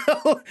world.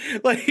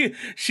 Like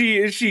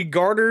she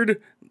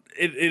garnered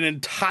an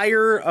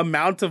entire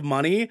amount of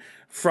money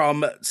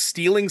from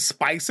stealing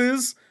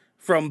spices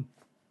from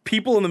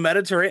people in the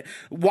Mediterranean.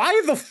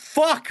 Why the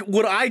fuck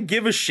would I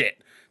give a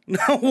shit?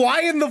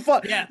 Why in the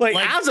fuck? Yeah, like,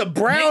 like, as a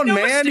brown make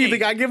no man, do you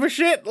mistake. think I give a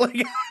shit?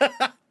 Like,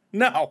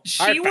 no.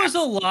 She was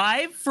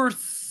alive for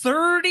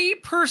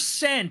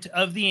 30%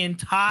 of the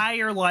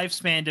entire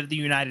lifespan of the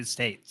United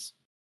States.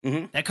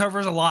 Mhm. That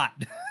covers a lot.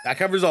 That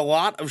covers a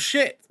lot of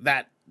shit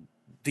that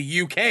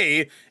the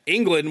UK,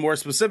 England more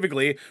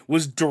specifically,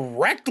 was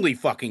directly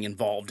fucking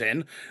involved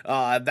in,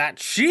 that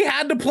she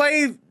had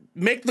to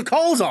make the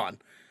calls on.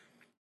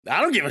 I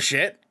don't give a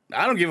shit.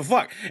 I don't give a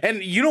fuck.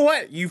 And you know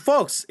what? You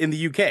folks in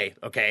the UK,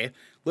 okay?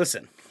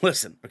 Listen,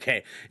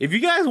 okay? If you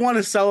guys want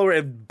to celebrate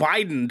if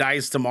Biden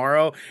dies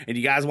tomorrow and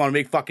you guys want to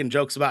make fucking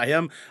jokes about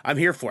him, I'm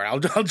here for it. I'll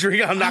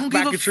drink, I'll knock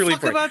back a truly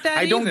for it.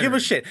 I don't give a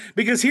shit.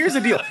 Because here's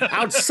the deal.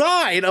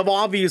 Outside of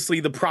obviously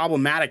the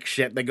problematic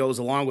shit that goes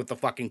along with the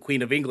fucking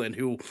Queen of England,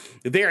 who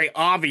very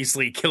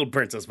obviously killed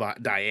Princess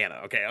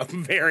Diana, okay?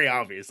 Very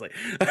obviously.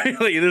 Like,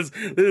 this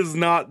is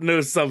not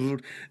it's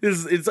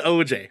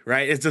OJ,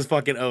 right? It's just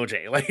fucking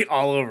OJ, like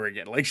all over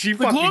again. Like she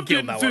fucking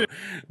killed that one.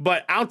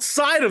 But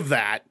outside of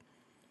that,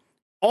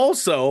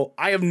 also,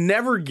 I have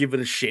never given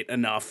a shit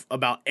enough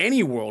about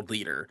any world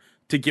leader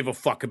to give a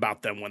fuck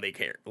about them when they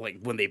care,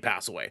 like when they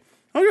pass away.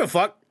 I don't give a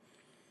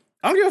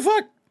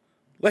fuck.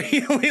 Like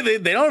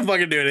they don't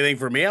fucking do anything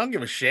for me. I don't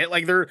give a shit.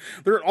 Like they're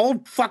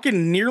all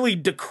fucking nearly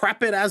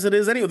decrepit as it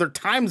is anyway. Their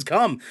time's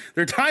come.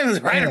 Their time is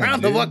right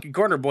around the fucking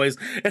corner, boys.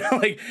 And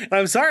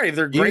I'm sorry,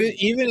 they're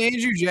great. Even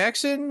Andrew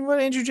Jackson. What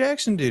did Andrew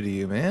Jackson do to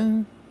you,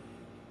 man?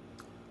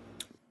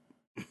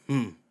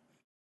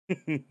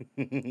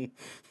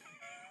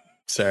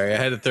 Sorry, I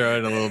had to throw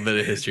in a little bit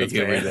of history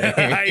humor there.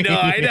 I know.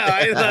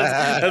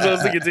 That's what I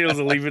was thinking too. Was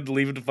leave it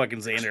to fucking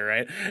Xander,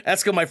 right?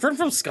 Esco, my friend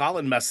from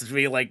Scotland messaged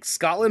me like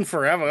Scotland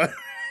forever.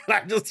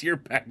 I just hear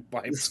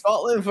bagpipes.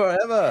 Scotland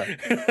forever.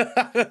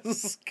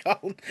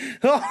 Scotland.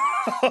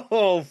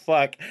 Oh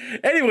fuck.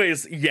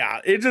 Anyways,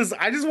 yeah. I just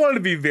wanted to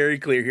be very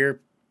clear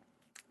here.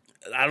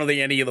 I don't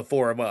think any of the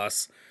four of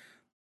us,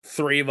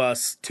 three of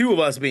us, two of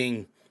us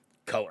being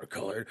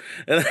colored,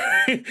 and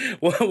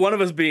one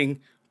of us being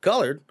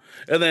colored,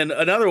 and then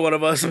another one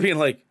of us being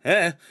like,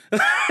 I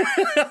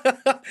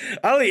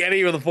don't think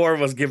any of the four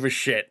of us give a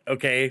shit,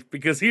 okay?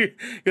 Because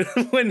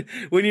when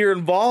you're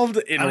involved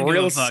in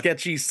real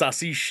sketchy,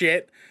 sussy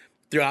shit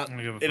throughout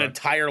an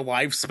entire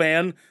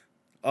lifespan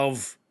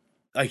of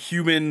a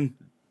human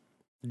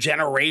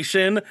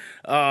generation,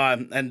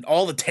 and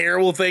all the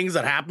terrible things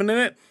that happen in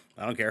it,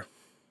 I don't care.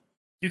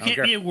 You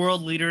can't be a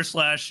world leader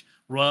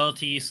 /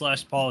 royalty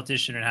 /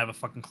 politician and have a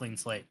fucking clean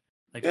slate.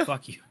 Like,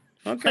 fuck you.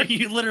 Okay. Like,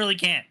 you literally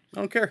can't.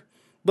 I don't care.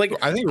 Like,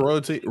 I think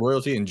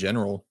royalty in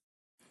general.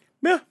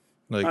 Yeah.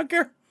 Like, I don't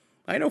care.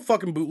 I ain't no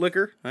fucking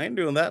bootlicker. I ain't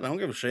doing that. I don't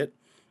give a shit.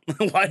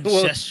 Why?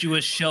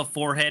 Incestuous,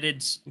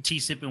 shell-foreheaded,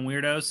 tea-sipping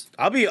weirdos.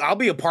 I'll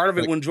be a part of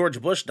it when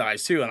George Bush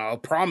dies too, and I'll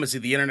promise you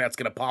the internet's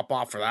gonna pop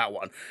off for that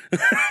one.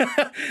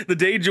 The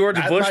day George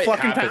Bush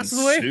fucking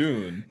passes away,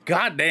 soon.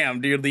 God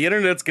damn, dude, the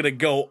internet's gonna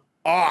go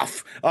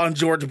off on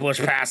George Bush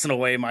passing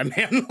away, my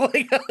man.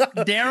 Like,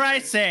 dare I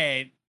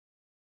say,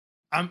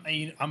 I'm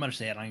gonna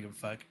say it. I don't give a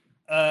fuck.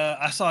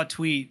 I saw a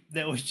tweet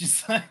that was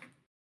just like,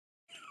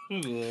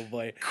 oh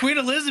boy, Queen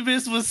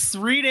Elizabeth was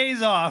 3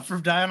 days off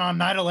from dying on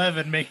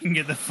 9/11, making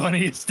it the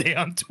funniest day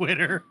on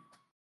Twitter.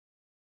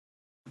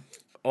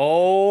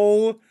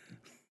 Oh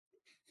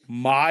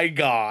my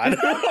god.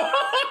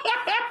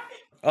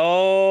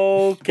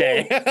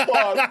 Okay.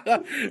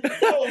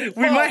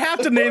 We might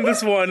have to name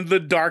this one the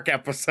dark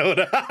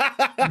episode.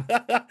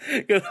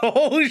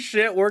 Holy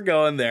shit, we're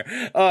going there.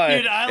 Dude,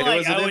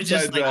 I would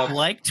just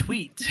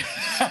tweet.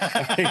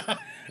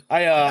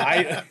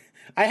 I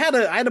had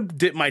to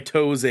dip my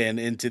toes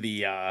into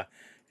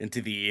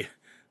the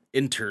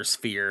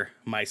intersphere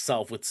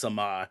myself with some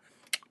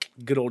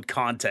good old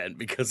content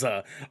because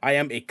I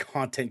am a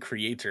content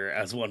creator,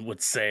 as one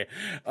would say.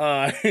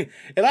 And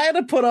I had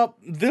to put up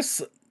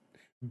this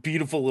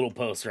beautiful little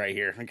post right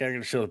here. Okay, I'm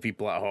gonna show the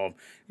people at home.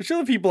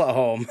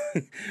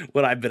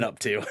 What I've been up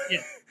to.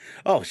 Yeah.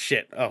 Oh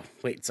shit. Oh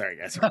wait, sorry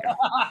guys.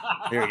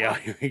 Here we go.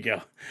 Here we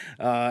go.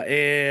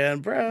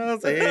 And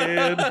browse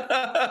and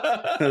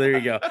there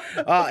you go.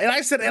 And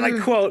I said, and I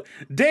quote,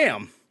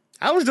 "Damn,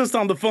 I was just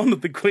on the phone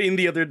with the queen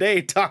the other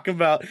day talking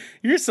about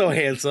you're so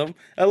handsome.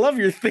 I love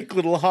your thick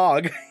little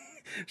hog.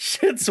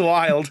 Shit's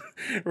wild.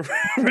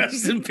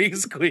 Rest in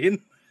peace,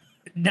 queen."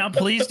 Now,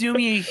 please do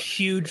me a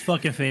huge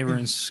fucking favor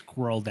and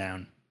scroll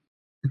down.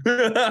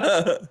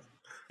 And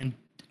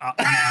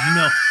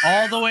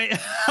all the way,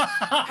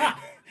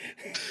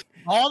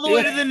 all the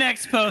way to the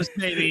next post,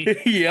 baby.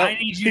 Yep. I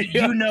need you.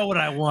 You know what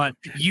I want.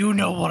 You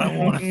know what I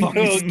want to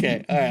fucking see.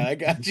 Okay, all right, I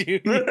got you.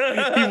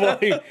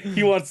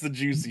 He wants the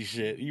juicy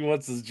shit. He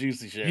wants this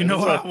juicy shit. You know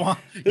what I want.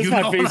 This is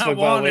my Facebook,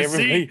 by the way.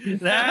 See? Everybody.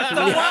 That's the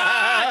one.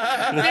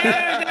 Dude,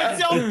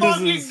 that's so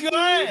fucking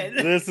good.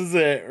 This is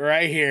it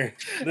right here.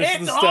 This is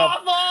It's the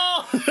stuff.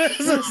 awful. This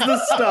is the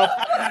stuff.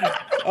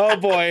 Oh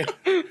boy.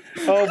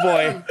 Oh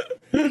boy.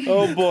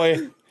 Oh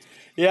boy.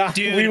 Yeah,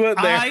 Dude, we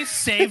went there. I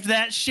saved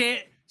that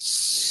shit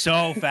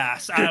so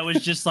fast. I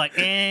was just like,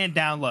 and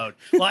download.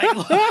 Like,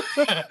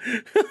 I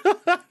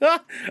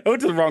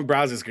went to the wrong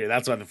browser screen.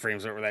 That's why the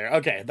frames over there.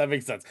 Okay, that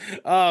makes sense.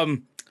 Yeah.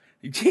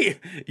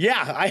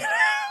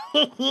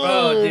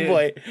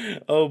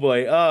 Oh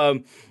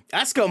boy.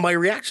 Esco, my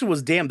reaction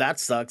was, damn, that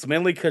sucks.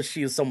 Mainly because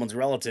she is someone's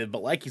relative,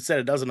 but like you said,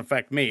 it doesn't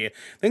affect me.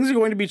 Things are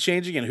going to be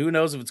changing, and who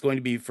knows if it's going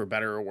to be for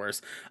better or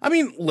worse. I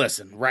mean,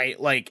 listen, right?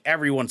 Like,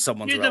 everyone's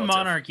someone's dude, relative. the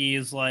monarchy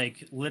is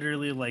like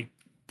literally like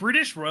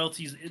British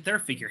royalties. They're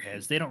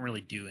figureheads. They don't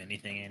really do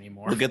anything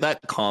anymore. Look at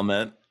that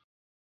comment.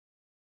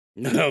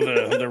 No,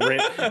 the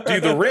Rit,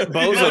 dude, the Rit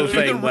Bozo Dude,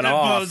 thing the went Rit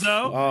off.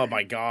 Bozo. Oh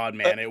my god,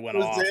 man, it went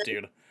off,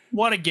 dude.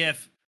 What a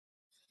gif.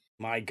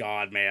 My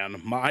god, man.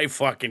 My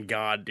fucking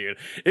god, dude.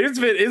 It's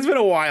been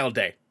a wild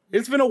day.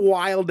 It's been a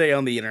wild day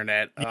on the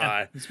internet.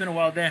 Yeah, it's been a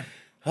wild day.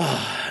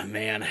 Oh,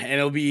 man. And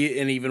it'll be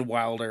an even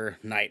wilder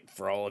night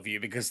for all of you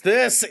because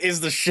this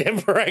is the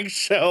Shipwreck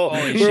Show.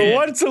 Holy We're shit.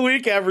 once a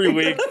week every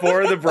week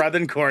for the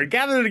Brethren Court.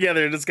 Gather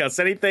together to discuss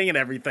anything and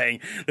everything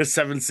the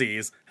Seven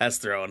Seas has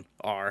thrown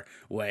our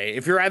way.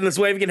 If you're riding this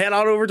wave, you can head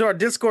on over to our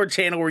Discord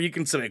channel where you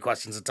can submit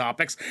questions and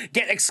topics,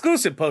 get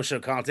exclusive post-show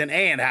content,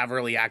 and have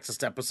early access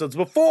to episodes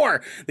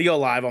before they go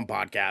live on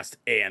podcast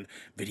and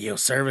video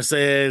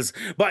services.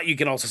 But you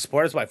can also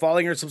support us by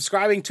following or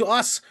subscribing to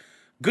us,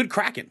 Good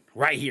Kraken,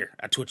 right here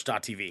at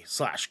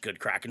twitch.tv/Good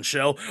Kraken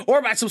Show,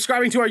 or by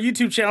subscribing to our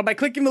YouTube channel by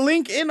clicking the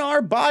link in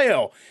our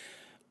bio.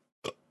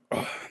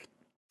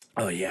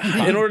 Oh,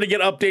 yeah. In order to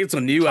get updates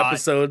on new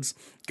episodes,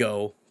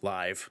 go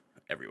live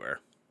everywhere.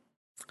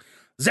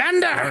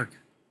 Xander!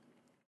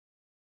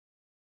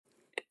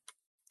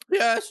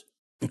 Yes.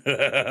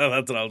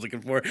 That's what I was looking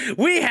for.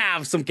 We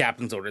have some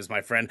captain's orders, my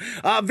friend.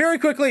 Very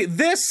quickly,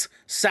 this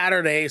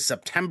Saturday,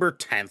 September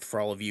 10th, for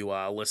all of you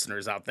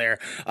listeners out there,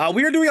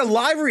 we are doing a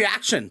live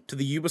reaction to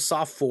the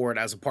Ubisoft Forward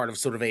as a part of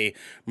sort of a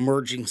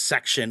merging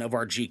section of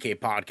our GK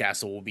podcast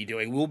that we'll be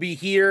doing. We'll be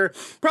here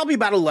probably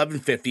about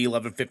 11:50,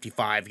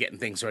 11:55, getting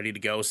things ready to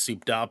go,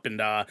 souped up, and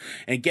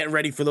getting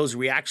ready for those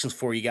reactions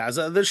for you guys.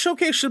 The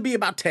showcase should be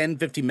about 10,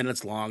 15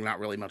 minutes long, not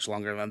really much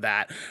longer than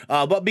that.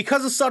 But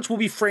because of such, we'll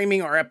be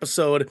framing our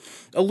episode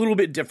a little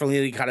bit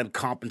differently to kind of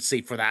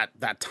compensate for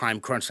that time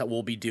crunch that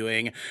we'll be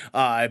doing.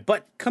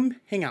 But come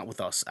hang out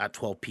with us at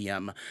 12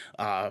 p.m.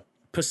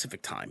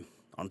 Pacific time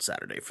on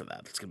Saturday for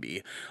that. It's going to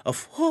be a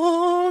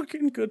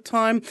fucking good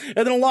time.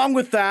 And then along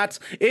with that,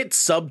 it's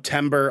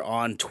September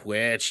on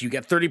Twitch. You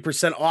get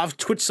 30% off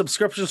Twitch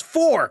subscriptions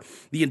for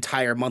the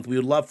entire month. We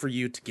would love for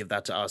you to give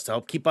that to us to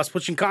help keep us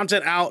pushing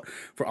content out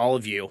for all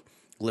of you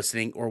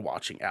listening or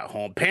watching at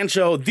home.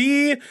 Pancho,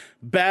 the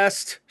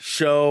best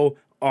show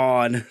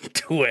on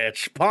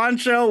Twitch.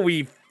 Poncho,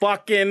 we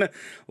fucking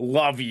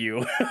love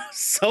you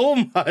so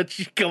much.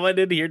 You coming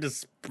in here to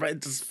spit in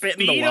the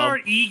Feed love. our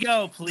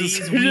ego, please.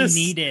 Just- We just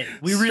need it.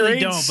 We really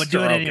straight don't, but do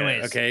it stroke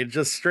anyways. Okay,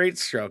 just straight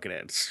stroking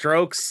it.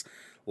 Strokes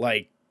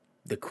like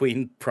the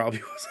queen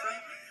probably was.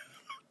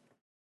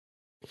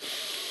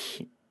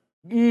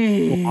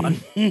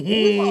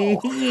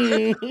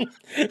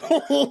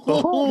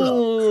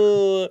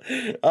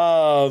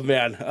 Oh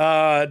man,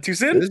 too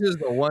soon? This is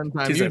the one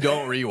time Too you soon.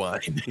 don't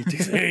rewind.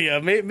 Yeah,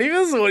 maybe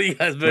this is what you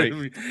guys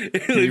been.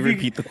 Can you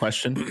repeat the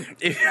question?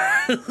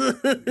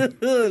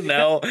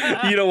 No,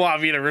 you don't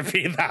want me to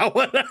repeat that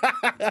one.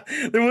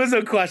 There was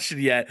no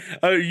question yet.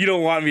 You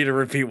don't want me to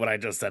repeat what I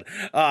just said.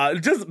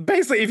 Just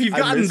basically, if you've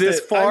gotten this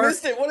far, I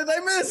missed it. What did I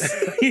miss?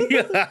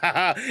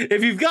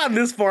 if you've gotten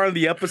this far in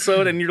the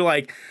episode and you're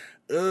like,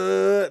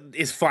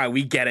 It's fine.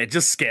 We get it.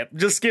 Just skip to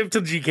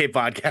GK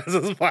podcast.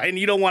 It's fine.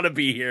 You don't want to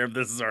be here if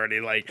this is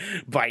already like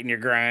biting your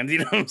grind. You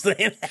know what I'm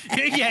saying?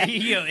 Yeah,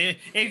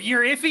 if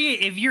you're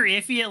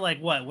iffy at like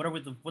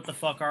what the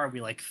fuck are we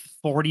like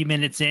 40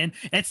 minutes in?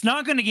 It's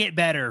not going to get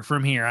better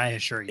from here. I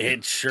assure you.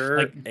 It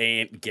sure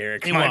ain't,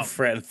 Garrick, it my won't.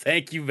 friend.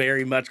 Thank you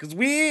very much because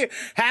we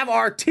have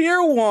our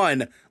tier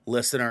 1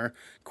 listener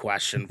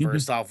question.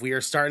 First off,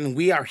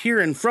 we are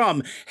hearing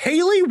from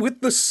Haley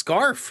with the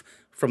scarf.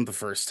 From the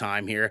first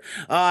time here.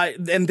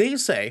 And they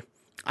say,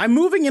 I'm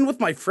moving in with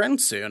my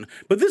friend soon,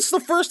 but this is the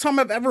first time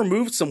I've ever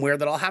moved somewhere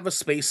that I'll have a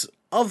space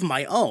of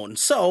my own.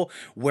 So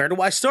where do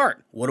I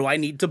start? What do I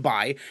need to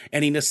buy?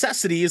 Any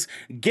necessities?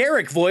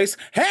 Garrick voice,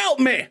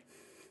 help me!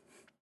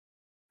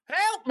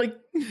 Help me!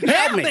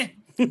 Help me!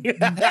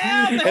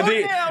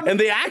 and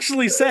they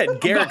actually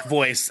said Garrick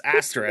voice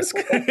asterisk.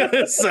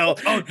 So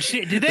oh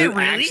shit, did they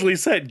really? Actually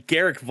said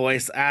Garrick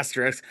voice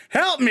asterisk.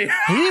 Help me!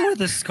 Haley with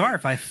the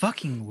scarf. I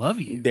fucking love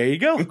you. There you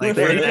go. Like,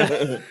 There you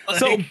go.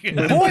 So,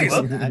 boys,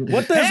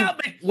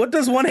 what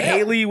does one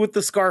Haley with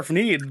the scarf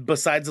need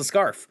besides a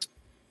scarf?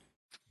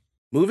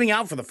 Moving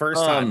out for the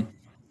first time.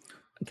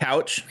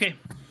 Couch. Okay.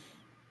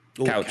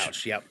 Ooh,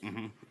 Couch. Yep.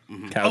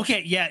 Mm-hmm. Couch.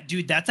 Okay. Yeah,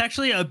 dude, that's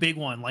actually a big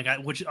one. Like,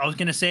 which I was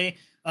gonna say.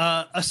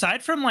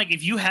 Aside from like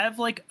if you have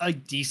like a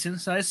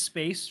decent sized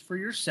space for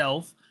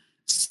yourself,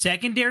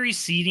 secondary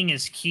seating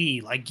is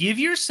key. Like give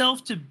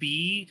yourself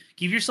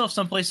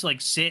someplace to like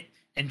sit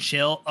and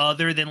chill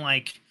other than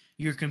like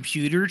your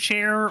computer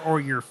chair or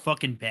your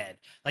fucking bed.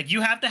 Like you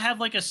have to have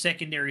like a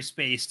secondary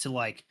space to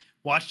like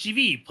watch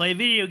TV, play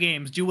video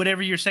games, do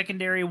whatever your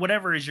secondary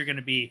whatever is you're going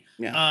to be.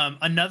 Yeah.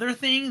 Another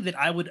thing that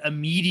I would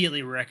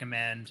immediately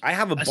recommend. I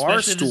have a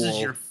bar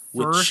stool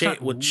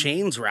with with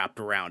chains wrapped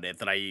around it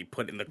that I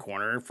put in the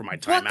corner for my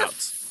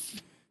timeouts.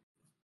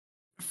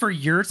 For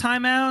your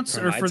timeouts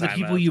For or my for the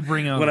people timeouts. you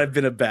bring over? When I've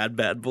been a bad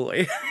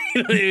boy.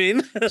 You know what I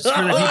mean? It's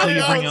for the people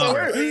you bring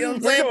over. We're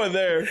going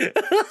there.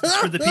 It's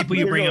for the people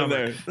you We're bring going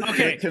over. there.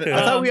 Okay.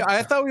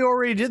 I thought we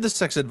already did the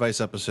sex advice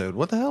episode.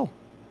 What the hell?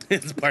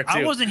 It's part 2.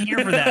 I wasn't here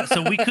for that,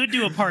 so we could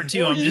do a part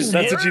 2. I'm just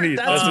That's saying. what you need.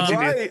 That's what you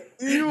need. Right.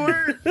 You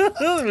were.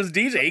 It was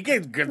DJ. He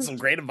gave some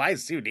great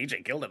advice too.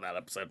 DJ killed it that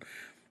episode.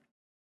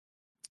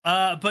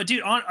 But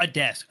dude, on a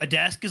desk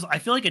is. I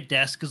feel like a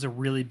desk is a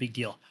really big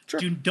deal. Sure.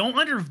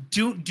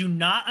 Do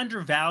not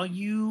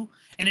undervalue,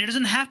 and it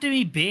doesn't have to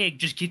be big.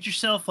 Just get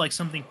yourself like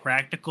something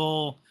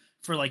practical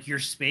for like your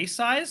space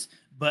size.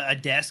 But a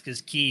desk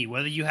is key.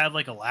 Whether you have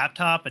like a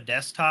laptop, a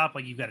desktop,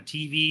 like you've got a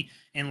TV,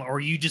 or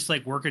you just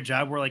like work a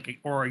job where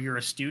or you're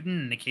a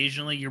student and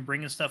occasionally you're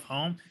bringing stuff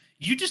home.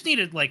 You just need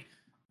to like,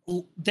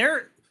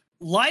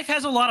 life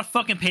has a lot of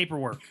fucking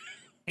paperwork,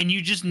 and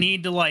you just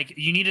need to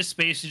you need a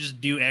space to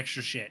just do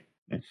extra shit.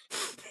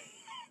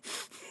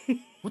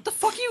 What the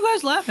fuck are you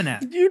guys laughing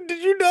at? Did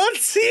you not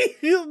see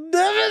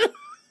Devin?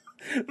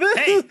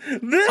 I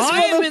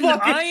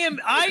am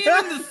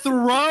in the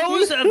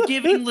throes of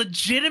giving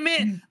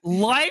legitimate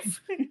life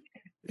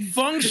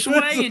feng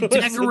shui and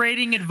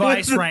decorating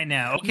advice right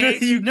now. Okay,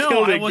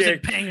 I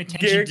wasn't paying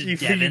attention Garrick, to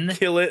Devin. You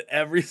kill it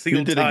every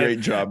single time. You did a great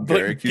job,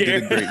 Garrick. You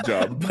did a great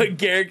job. But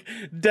Garrick,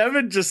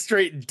 Devin just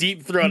straight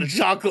deep throat a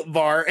chocolate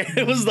bar. And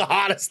it was the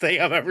hottest thing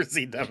I've ever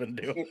seen Devin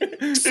do.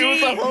 See,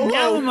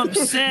 now I'm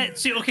upset.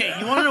 See, okay,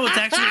 you want to know what's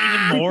actually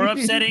even more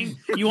upsetting?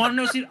 You want to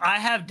know? See, I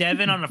have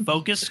Devin on a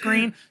focus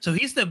screen, so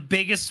he's the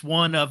biggest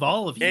one of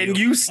all of you. And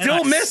you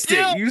still missed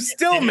it. You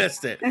still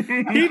missed it.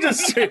 He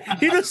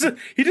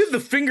did the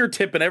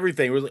fingertip and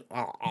everything. It was like,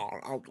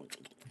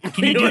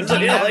 Can you do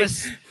you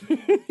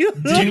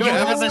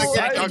have a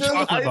second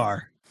chocolate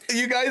bar?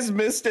 You guys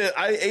missed it.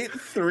 I ate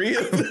 3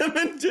 of them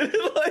and did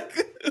it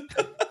like.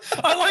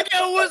 I like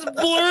how it was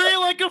blurry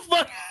like a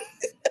fuck.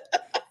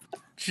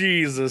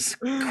 Jesus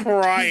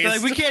Christ.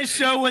 Like, we can't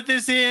show what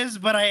this is,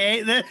 but I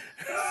ate this.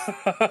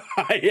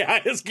 Yeah,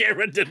 his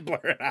camera did blur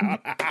it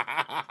out.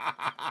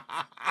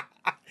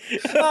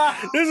 This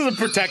is a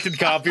protected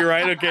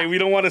copyright. Okay, we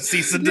don't want to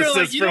cease and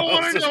desist. You don't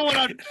want to know what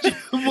I'm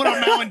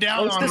mowing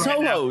down on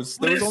right now.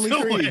 There was only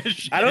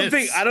 3. I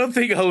don't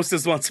think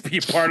Hostess wants to be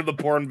part of the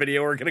porn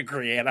video we're gonna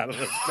create out of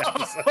this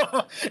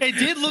episode. It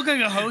did look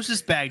like a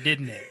Hostess bag,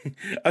 didn't it?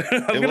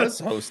 It was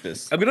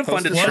Hostess. I'm gonna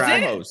find a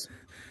track.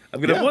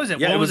 What was it?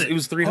 Yeah, What was it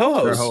was 3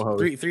 ho-hos. Ho-hos.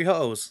 Three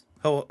ho-hos.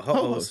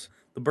 Ho-hos.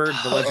 The bird,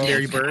 the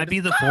legendary Can I bird.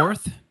 be the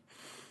 4th?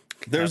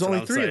 There's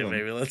only 3 of them.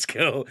 Baby. Let's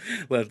go.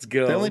 They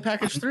only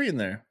packaged 3 in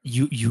there.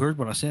 You heard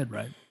what I said,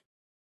 right?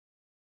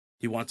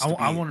 He wants.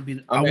 I want to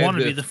be. I want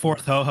to be the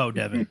 4th ho-ho,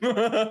 Devin.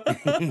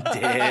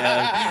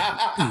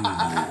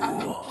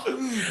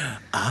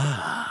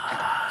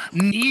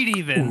 Need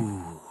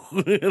even.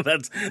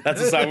 That's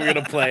the song we're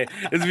gonna play.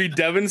 It's gonna be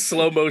Devin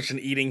slow motion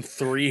eating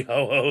 3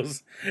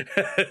 ho-hos.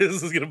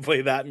 This is gonna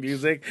play that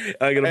music.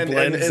 I'm gonna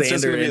blend and it's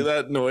just gonna Xander be in.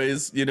 that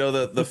noise. You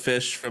know the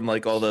fish from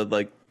like all the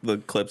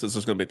clips. It's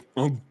just gonna be.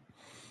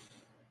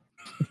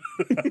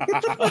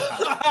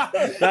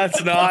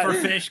 That's not For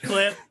fish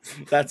clip.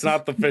 That's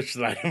not the fish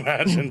that I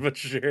imagined, but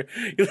sure.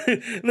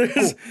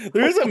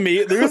 There's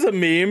a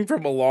meme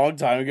from a long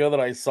time ago that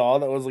I saw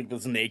that was like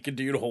this naked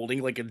dude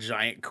holding like a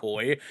giant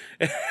koi.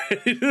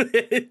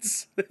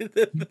 It's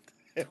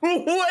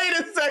Wait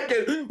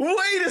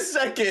a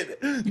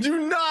second.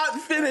 Do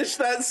not finish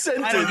that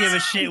sentence. I don't give a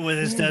shit what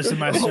this does to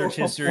my search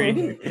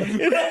history.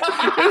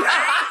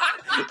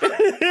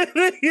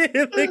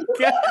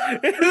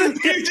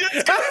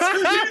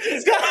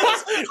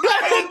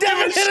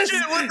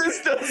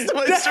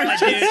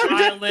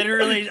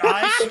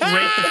 I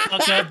straight the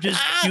fuck up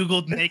just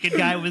googled naked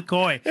guy with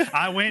koi.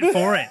 I went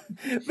for it.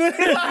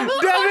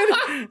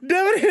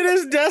 Devin hit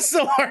his desk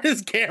so hard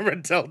his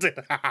camera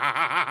tilted.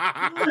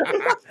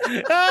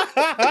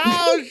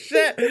 Oh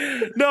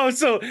shit! No,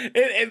 so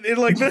it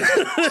like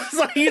it's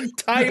like you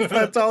type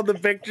that's on the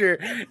picture.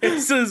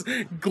 It says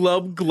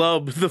 "glub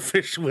glub," the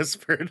fish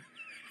whispered.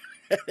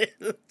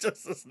 It's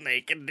just this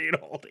naked dude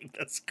holding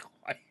this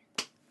koi.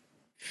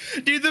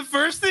 Dude, the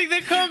first thing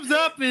that comes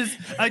up is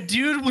a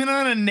dude went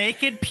on a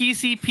naked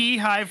PCP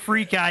high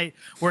freak out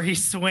where he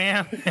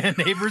swam in a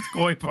neighbor's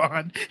koi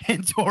pond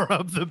and tore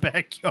up the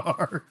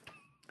backyard.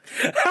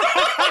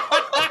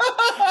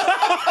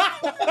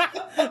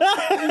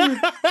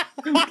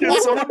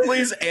 Can someone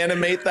please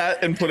animate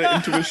that and put it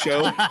into a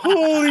show?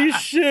 Holy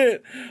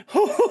shit!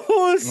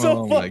 Oh, it's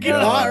so fucking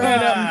hot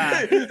right now.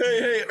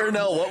 Hey,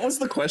 Ernell, what was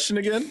the question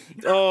again?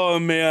 Oh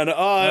man,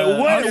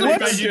 What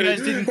you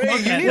guys didn't quote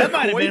that. That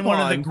might have been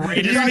one of the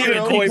greatest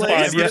koi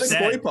pond. Get a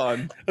koi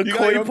pond. A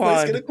koi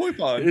pond. Get a koi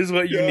pond is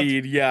what you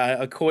need.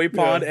 Yeah, a koi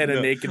pond and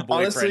a naked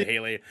boyfriend, honestly,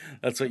 Haley.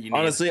 That's what you need.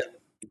 Honestly,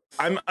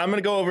 I'm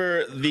gonna go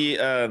over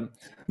the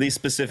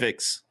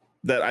specifics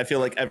that I feel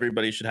like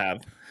everybody should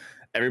have.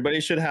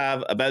 Everybody should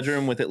have a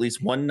bedroom with at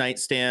least one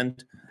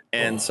nightstand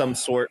and some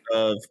sort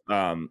of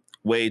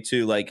way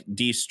to like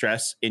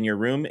de-stress in your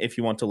room if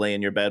you want to lay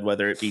in your bed,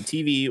 whether it be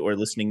TV or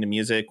listening to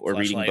music or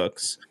reading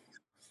books.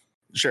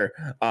 Sure.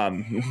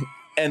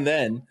 And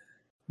then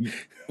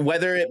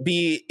whether it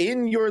be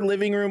in your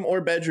living room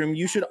or bedroom,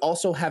 you should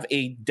also have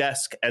a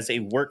desk as a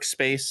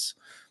workspace,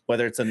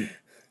 whether it's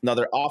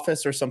another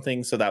office or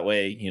something, so that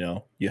way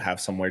you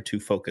have somewhere to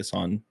focus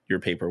on your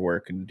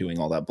paperwork and doing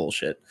all that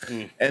bullshit.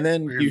 And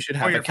then you should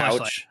have a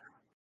couch.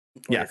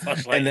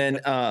 And then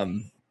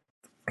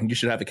you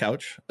should have a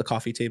couch, a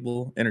coffee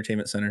table,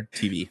 entertainment center,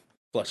 TV,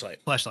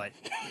 Fleshlight,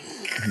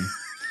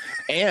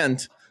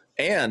 and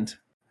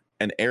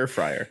an air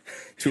fryer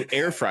to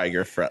air fry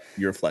your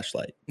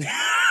Fleshlight.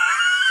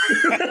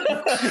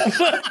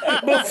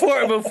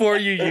 before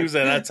you use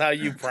it, that's how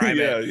you prime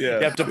it. You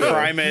have to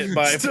prime it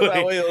by so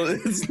that way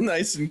it's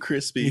nice and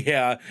crispy.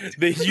 Yeah,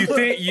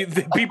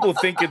 people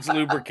think it's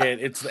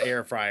lubricant. It's the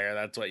air fryer.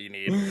 That's what you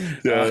need.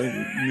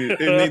 It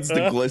needs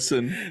to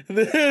glisten.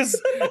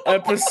 This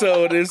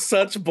episode is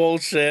such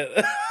bullshit.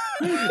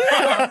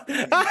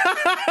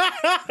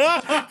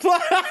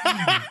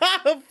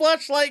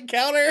 Fleshlight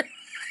counter.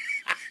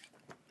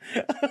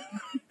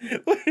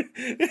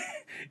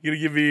 You gonna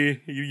give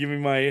me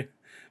my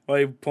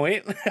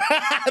point?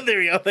 There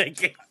we go.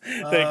 Thank you.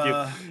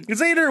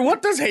 Zader,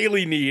 what does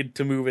Haley need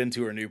to move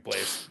into her new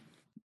place?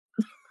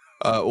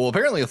 Well,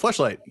 apparently a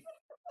fleshlight.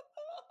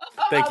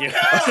 Thank you.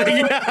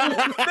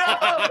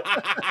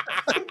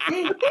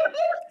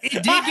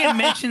 It did get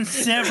mentioned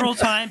several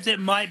times. It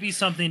might be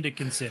something to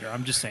consider.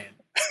 I'm just saying.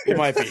 It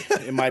might be.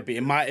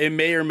 It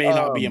may or may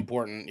not be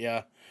important.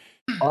 Yeah.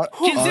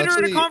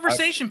 Consider it a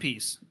conversation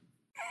piece.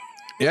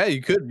 Yeah,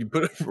 you could. You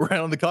put it right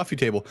on the coffee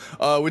table,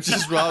 which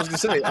is what I was gonna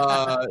say.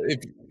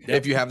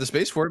 If you have the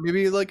space for it,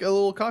 maybe like a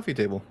little coffee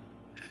table.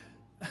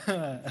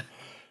 Where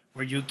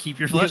you keep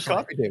your Fleshlight.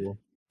 Coffee table.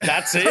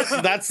 That's it.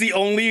 That's the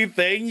only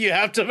thing you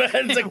have to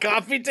manage a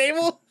coffee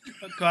table.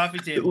 A coffee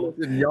table.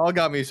 Y'all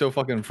got me so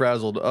fucking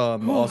frazzled.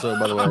 Also,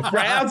 by the way,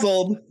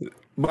 frazzled.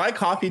 My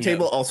coffee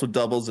table also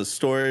doubles as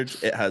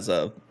storage. It has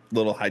a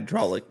little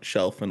hydraulic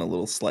shelf and a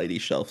little slidey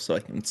shelf, so I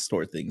can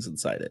store things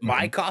inside it.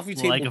 My coffee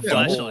table like a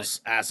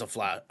doubles as a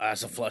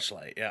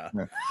Fleshlight. Yeah.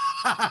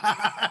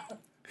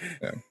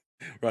 Yeah.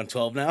 We're on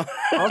 12 now.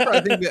 Also,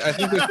 I think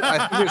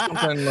there's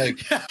something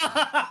like.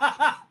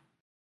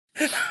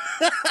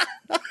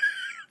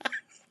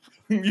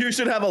 You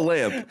should have a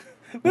lamp,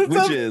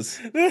 which is.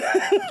 It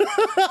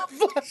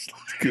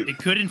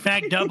could, in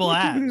fact, double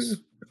as.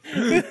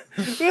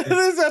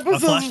 This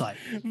episode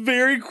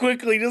very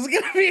quickly just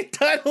gonna be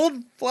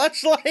titled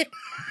Fleshlight.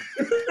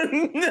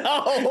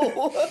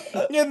 No.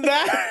 And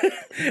that.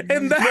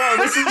 No,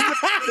 this is the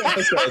dark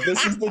episode.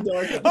 This is the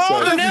dark episode.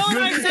 Oh, no,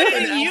 I said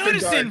it in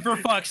unison, for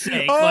fuck's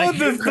sake. Oh, like,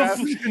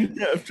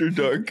 after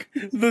dark.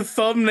 The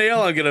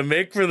thumbnail I'm gonna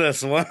make for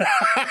this one.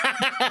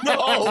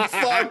 Oh,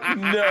 fuck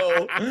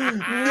no.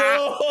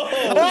 No.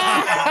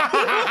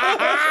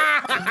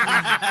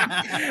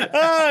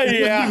 Oh,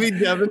 yeah.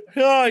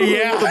 Oh,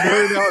 yeah.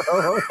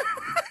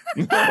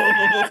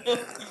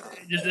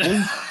 just,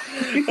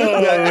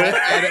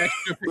 Add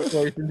extra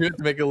pixelation to it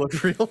to make it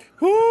look real.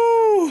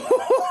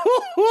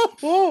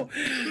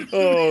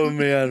 Oh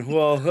man.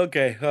 Well,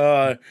 okay.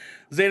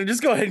 Xander,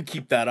 just go ahead and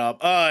keep that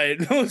up.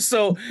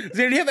 So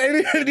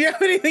Xander, do you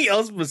have anything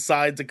else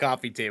besides a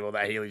coffee table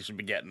that Haley should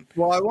be getting?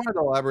 Well, I wanted to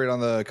elaborate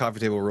on the coffee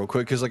table real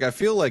quick because, like, I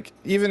feel like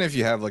even if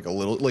you have like a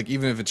little, like,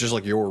 even if it's just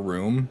like your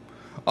room,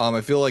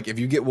 I feel like if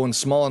you get one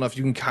small enough,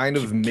 you can kind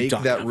of make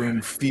that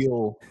room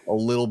feel a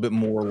little bit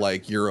more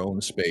like your own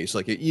space.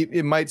 Like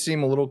it might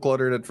seem a little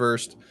cluttered at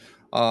first,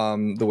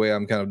 the way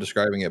I'm kind of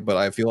describing it, but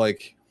I feel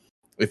like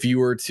if you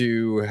were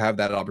to have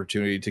that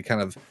opportunity to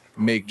kind of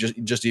make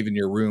just even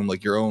your room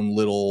like your own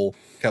little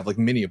kind of like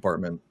mini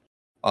apartment,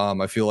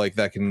 I feel like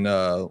that can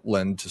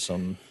lend to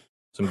some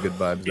good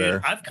vibes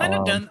there. I've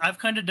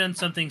kind of done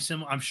something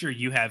similar. I'm sure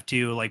you have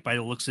too, like by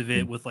the looks of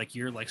it, with like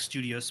your like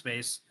studio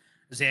space,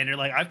 Xander.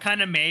 Like I've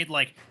kind of made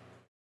like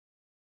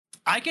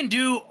I can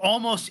do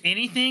almost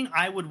anything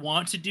I would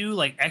want to do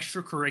like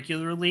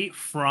extracurricularly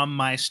from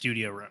my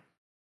studio room,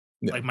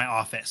 like my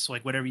office,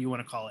 like whatever you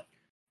want to call it.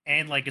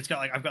 And like it's got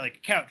like I've got like a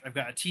couch, I've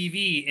got a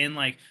TV, and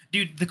like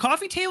dude, the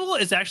coffee table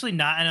is actually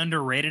not an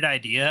underrated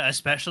idea,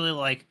 especially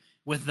like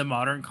with the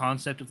modern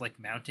concept of like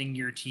mounting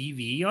your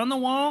TV on the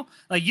wall.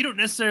 Like you don't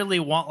necessarily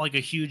want like a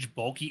huge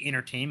bulky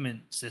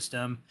entertainment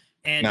system.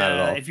 And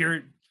if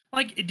you're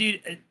like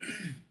dude,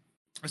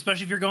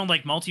 especially if you're going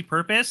like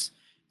multi-purpose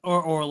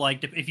or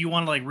like if you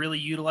want to like really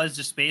utilize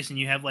the space and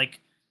you have like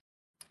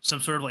some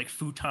sort of like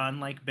futon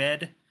like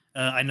bed.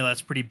 I know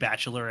that's pretty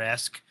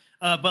bachelor-esque.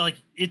 But like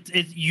it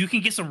you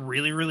can get some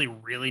really, really,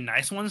 really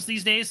nice ones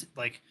these days.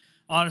 Like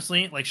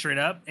honestly, like straight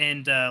up,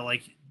 and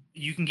like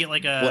you can get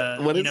like a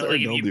what you is know, like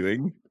Arnold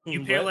doing?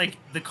 You pair like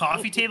the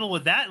coffee table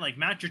with that, and, like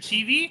mount your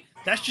TV.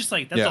 That's just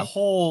like that's a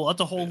whole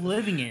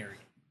living area.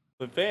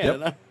 But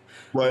man,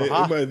 why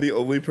am I the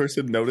only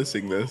person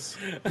noticing this?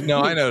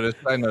 No, I noticed.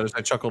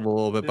 I chuckled a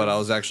little bit, but I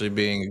was actually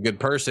being a good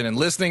person and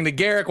listening to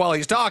Garrick while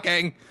he's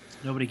talking.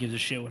 Nobody gives a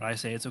shit what I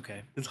say. It's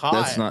okay. It's hot.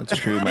 That's not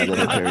true, my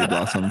little cherry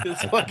blossom.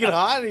 It's fucking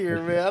hot here,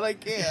 man. I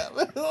can't.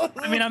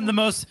 I mean, I'm the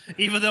most,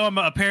 even though I'm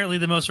apparently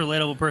the most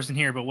relatable person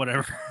here, but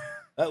whatever.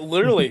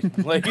 Literally,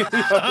 like everyone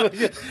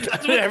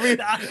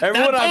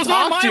I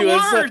talked to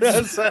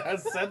has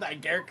said that.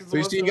 Garrick is so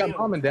you got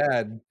mom and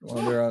dad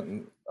when they're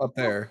up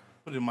there.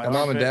 My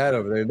mom and dad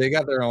over there, they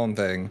got their own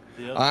thing.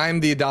 Yep.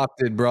 I'm the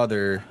adopted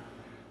brother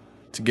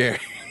to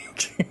Garrick.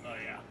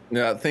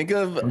 Yeah, think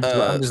of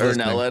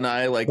Ernella and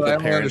I like the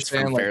parents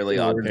from Fairly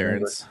Odd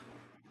Parents.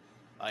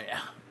 Oh yeah,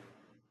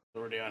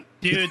 what we're doing,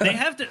 dude. They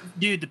have to,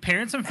 dude. The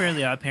parents from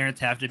Fairly Odd Parents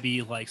have to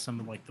be like some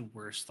of like the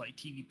worst like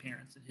TV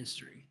parents in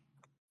history.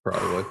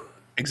 Probably.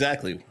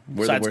 Exactly.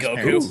 We're Besides the worst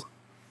Goku. parents.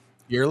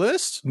 Tier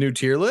list? New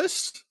tier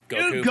list?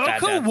 Dude,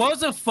 Goku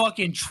was a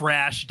fucking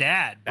trash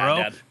dad, bro.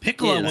 Bad dad.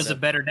 Piccolo was a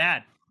better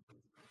dad.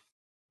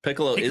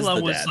 Piccolo is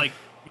the was dad. Like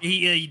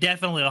he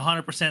definitely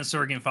 100%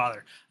 surrogate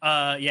father.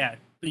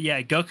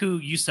 Yeah,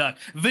 Goku, you suck.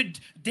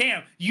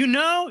 Damn, you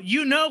know,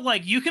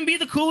 like you can be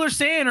the cooler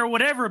Saiyan or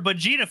whatever, but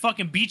Vegeta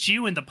fucking beat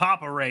you in the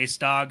Papa race,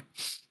 dog.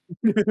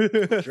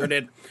 Sure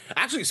did.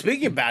 Actually,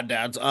 speaking of bad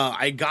dads,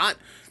 I got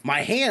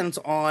my hands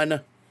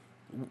on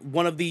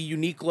one of the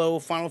Uniqlo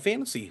Final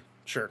Fantasy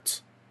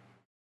shirts.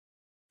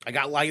 I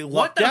got like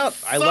lucked out.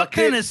 What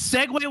kind of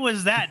segue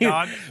was that,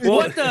 dog?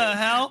 What the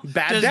hell?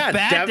 Bad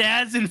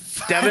dads in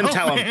Devin,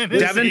 tell him.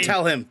 Devin,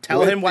 tell him.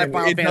 Tell him why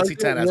Final Fantasy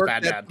X has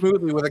bad dad.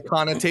 Smoothly with a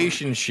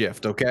connotation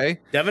shift, okay?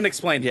 Devin,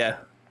 explain. Yeah.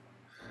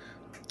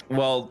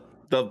 Well,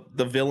 the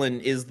villain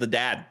is the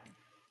dad.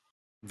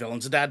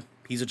 Villain's a dad.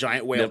 He's a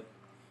giant whale.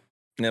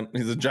 Yep.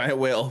 He's a giant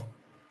whale,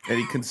 and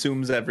he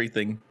consumes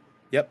everything.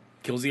 Yep.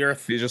 Kills the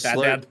earth. He's just bad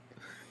dad.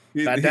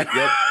 Bad dad.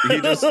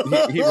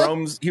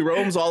 He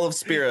roams all of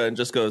Spira and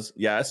just goes,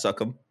 yeah, I suck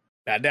him.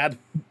 Bad dad.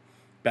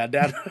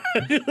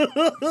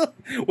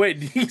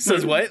 Wait, he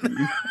says what?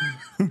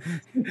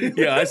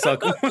 Yeah, I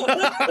suck him.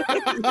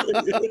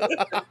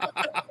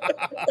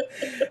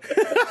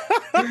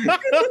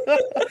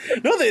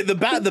 No,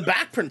 the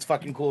back print's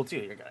fucking cool too.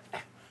 You're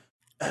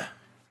gonna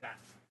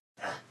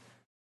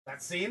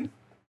that scene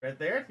right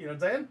there. You know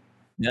what I'm saying?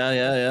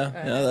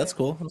 Yeah. That's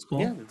cool.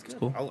 Yeah, that's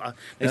cool.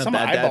 Next time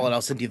I eyeball it,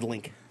 I'll send you the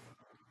link.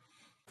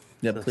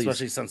 Yeah, please.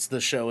 Especially since the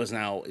show is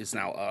now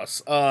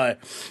us.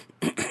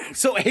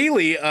 So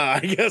Haley, I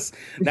guess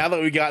now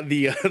that we got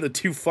the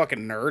two fucking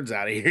nerds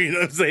out of here, you know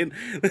what I'm saying?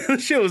 The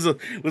show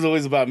was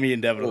always about me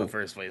and Devin in the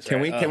first place.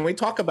 Can we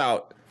talk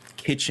about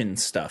kitchen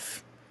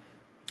stuff?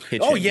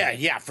 Oh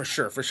yeah, for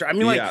sure. I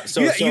mean, like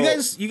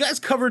you guys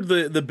covered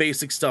the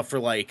basic stuff for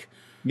like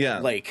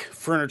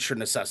furniture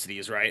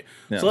necessities, right?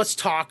 Yeah. So let's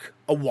talk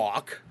a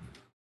wok.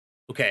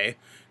 Okay,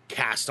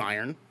 cast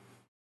iron.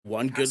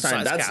 One good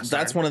size cast iron.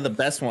 That's one of the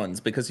best ones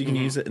because you can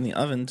use it in the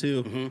oven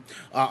too. Mm-hmm.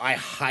 I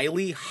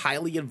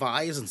highly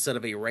advise, instead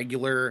of a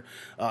regular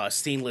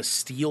stainless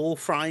steel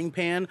frying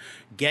pan,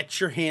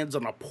 get your hands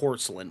on a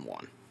porcelain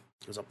one.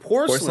 There's a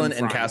porcelain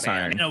and cast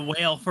iron. And a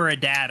whale for a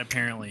dad,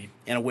 apparently.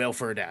 And a whale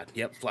for a dad.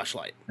 Yep,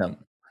 Fleshlight.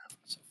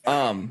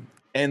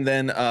 And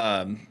then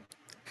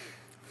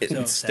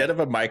Instead of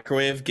a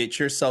microwave, get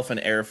yourself an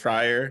air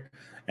fryer,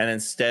 and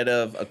instead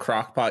of a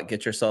crock pot,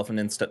 get yourself an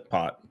Instant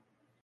Pot.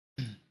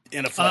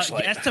 And a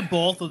Fleshlight. Yes to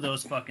both of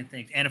those fucking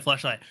things, and a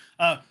Fleshlight.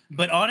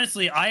 But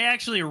honestly, I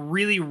actually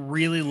really,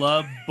 really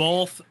love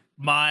both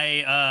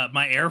my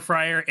my air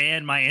fryer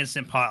and my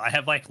Instant Pot. I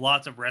have like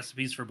lots of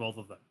recipes for both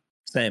of them.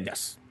 Same.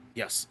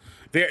 Yes.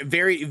 Very,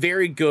 very,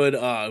 very good.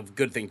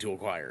 Good thing to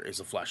acquire is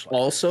a Fleshlight.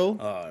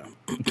 Also,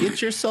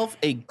 get yourself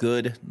a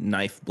good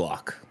knife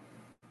block.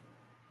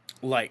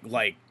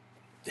 Like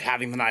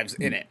having the knives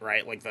in it,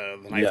 right? Like the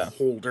knife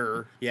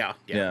holder. Yeah.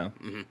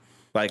 Mm-hmm.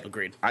 Like,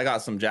 agreed. I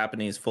got some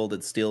Japanese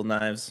folded steel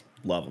knives.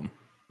 Love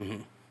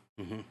them.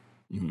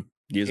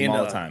 Use them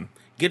all the time.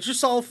 Get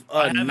yourself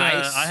a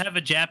nice. I have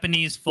a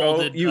Japanese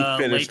folded you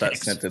finished that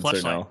latex sentence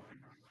Fleshlight. or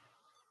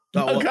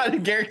no? Oh,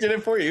 God, Garrett did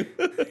it for you.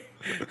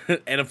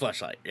 And a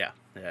Fleshlight. Yeah,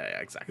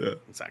 exactly.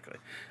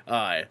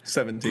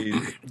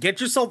 17. Get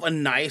yourself a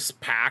nice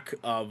pack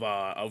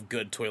of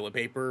good toilet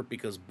paper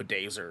because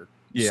bidets are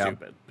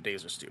stupid.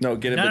 Bidets are stupid. No,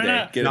 get a bidet.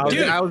 No. Get a bidet.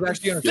 Dude, I was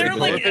actually going to say They're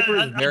like paper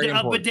is very a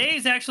important. bidet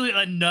is actually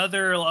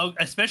another,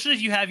 especially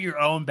if you have your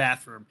own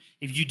bathroom.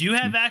 If you do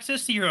have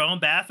access to your own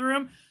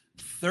bathroom,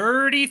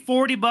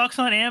 $30-$40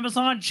 on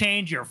Amazon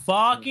change your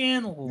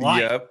fucking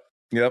life.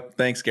 Yep.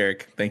 Thanks,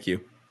 Garrick. Thank you.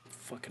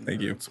 Fucking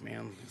Thank nerds,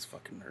 man. These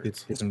fucking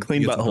nerds. It's some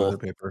Clean get some butthole. toilet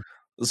paper.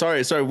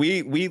 Sorry.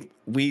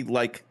 We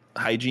like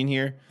hygiene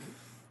here.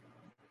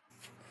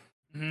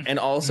 And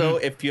also,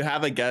 if you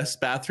have a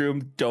guest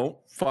bathroom, don't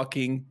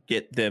fucking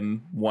get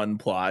them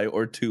 1-ply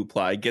or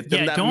 2-ply. Get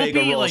them that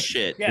mega roll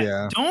shit.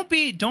 Yeah. Don't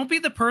be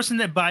the person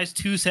that buys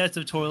 2 sets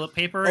of toilet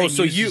paper. Oh, and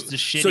so uses the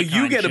shitty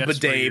kind get a just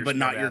for bidet, but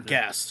not spare your bathroom.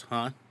 guest,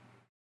 huh?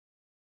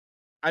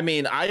 I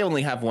mean, I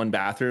only have one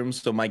bathroom,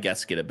 so my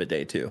guests get a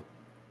bidet too.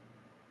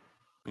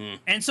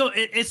 And so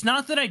it's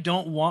not that I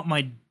don't want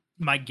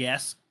my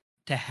guests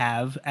to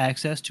have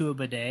access to a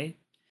bidet.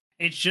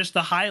 It's just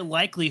the high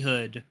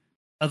likelihood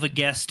of a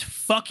guest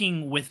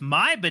fucking with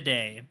my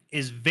bidet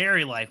is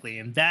very likely,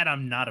 and that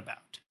I'm not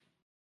about.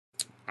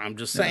 I'm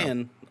just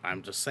saying.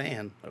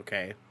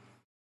 Okay.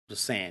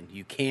 Just saying.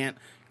 You can't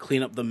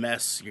clean up the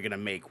mess you're gonna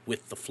make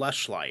with the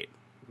Fleshlight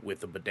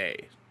with a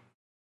bidet.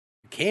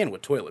 You can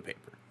with toilet paper.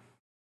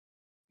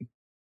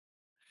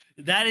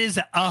 That is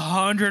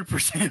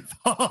 100%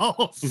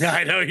 false.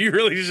 I know you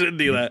really shouldn't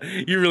do that.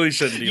 You really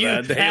shouldn't do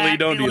that. Haley,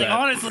 don't do that.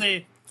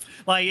 Honestly,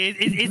 like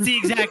it's the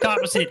exact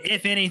opposite.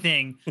 If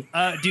anything,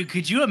 dude,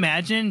 could you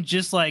imagine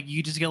just like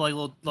you just get like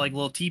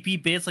little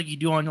TP bits like you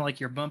do on like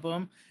your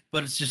bum,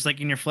 but it's just like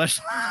in your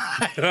Fleshlight.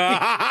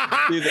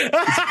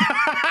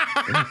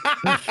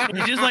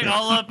 It's just like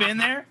all up in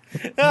there.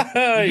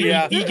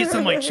 You get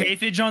some like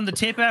chafage on the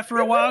tip after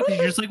a while because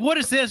you're just like, what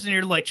is this? And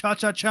you're like, cha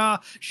cha cha,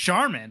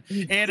 Charmin.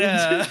 And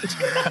yep,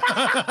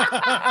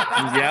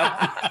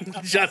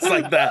 just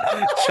like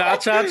that, cha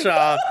cha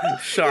cha,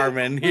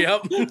 Charmin.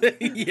 Yep.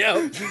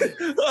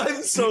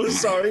 I'm so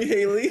sorry,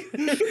 Haley.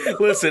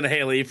 Listen,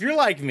 Haley, if you're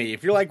like me,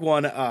 if you're like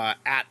one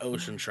at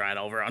Ocean Shrine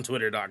over on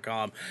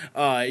Twitter.com,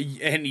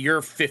 and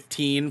you're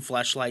 15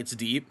 Fleshlights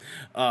deep,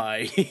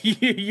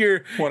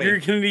 you're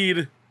gonna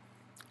need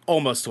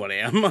almost 20.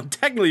 I'm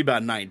technically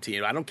about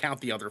 19. I don't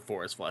count the other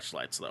 4 as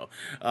Fleshlights though.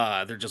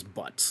 They're just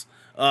butts.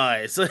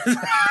 So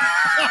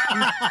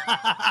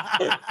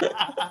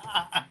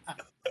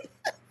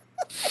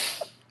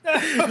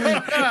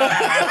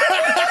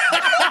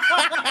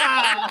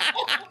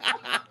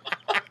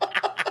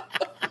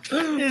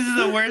this is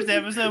the worst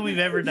episode we've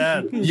ever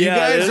done. You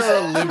guys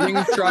are a living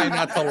try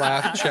not to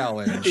laugh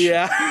challenge.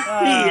 Yeah.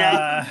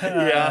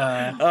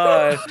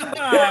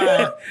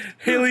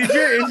 Haley,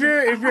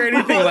 if you're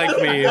anything like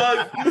me,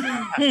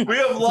 We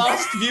have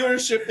lost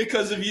viewership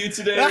because of you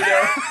today.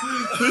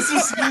 This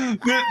is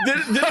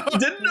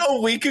didn't a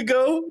week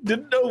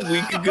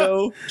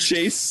ago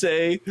Chase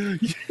say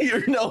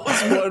you're now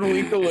 1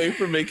 week away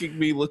from making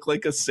me look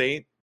like a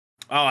saint?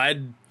 oh,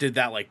 I did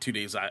that like 2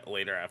 days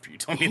later after you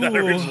told me that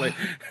originally.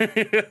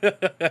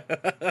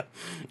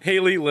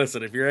 Haley,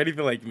 listen, if you're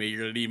anything like me,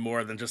 you're gonna need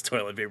more than just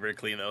toilet paper to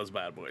clean those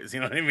bad boys.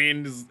 You know what I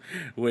mean? Just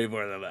way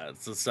more than that.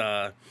 It's just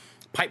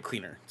pipe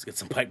cleaner. Let's get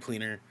some pipe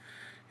cleaner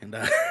and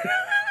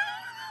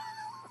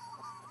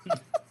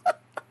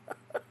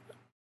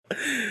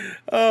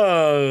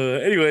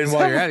anyways,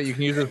 While you're at it, you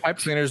can use the pipe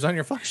cleaners on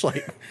your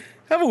Fleshlight.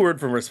 have a word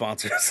from our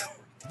sponsors.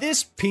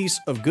 This piece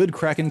of good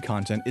Kraken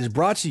content is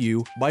brought to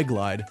you by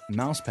Glide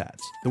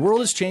mousepads. The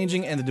world is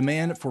changing and the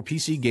demand for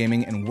PC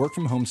gaming and work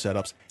from home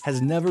setups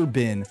has never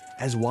been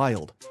as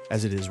wild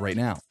as it is right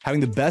now.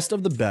 Having the best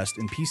of the best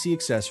in PC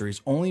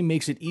accessories only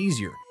makes it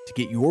easier to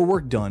get your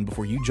work done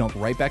before you jump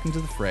right back into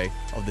the fray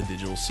of the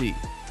digital sea.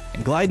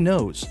 And Glide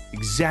knows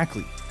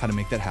exactly how to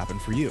make that happen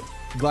for you.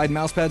 Glide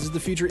Mousepads is the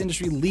future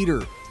industry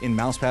leader in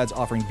mousepads,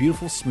 offering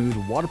beautiful, smooth,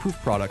 waterproof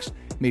products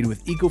made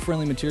with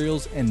eco-friendly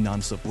materials and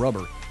non-slip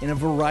rubber in a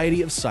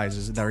variety of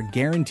sizes that are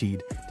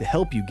guaranteed to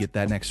help you get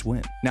that next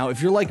win. Now,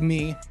 if you're like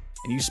me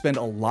and you spend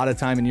a lot of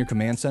time in your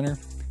command center,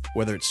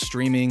 Whether it's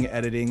streaming,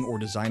 editing, or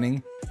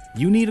designing,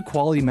 you need a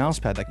quality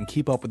mousepad that can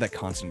keep up with that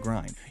constant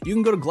grind. You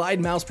can go to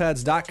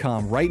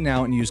glidemousepads.com right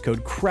now and use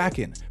code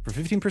KRAKEN for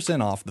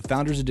 15% off the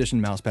Founders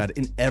Edition mousepad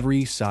in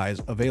every size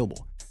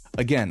available.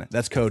 Again,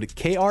 that's code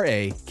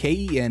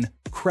KRAKEN,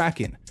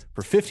 KRAKEN,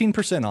 for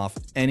 15% off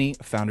any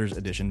Founders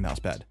Edition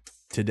mousepad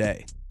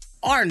today.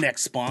 Our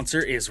next sponsor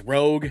is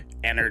Rogue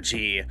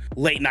Energy.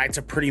 Late nights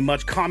are pretty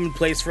much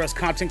commonplace for us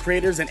content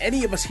creators, and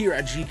any of us here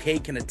at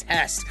GK can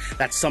attest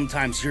that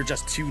sometimes you're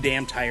just too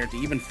damn tired to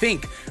even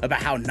think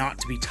about how not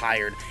to be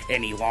tired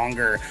any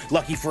longer.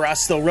 Lucky for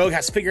us, though, Rogue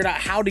has figured out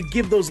how to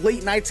give those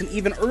late nights and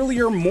even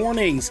earlier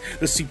mornings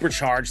the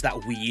supercharge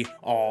that we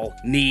all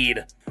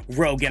need.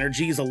 Rogue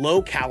Energy is a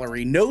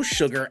low-calorie,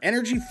 no-sugar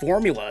energy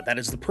formula that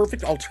is the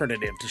perfect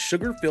alternative to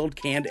sugar-filled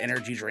canned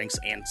energy drinks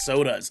and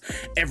sodas.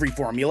 Every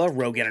formula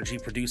Rogue Energy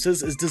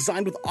produces is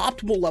designed with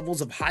optimal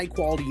levels of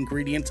high-quality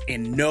ingredients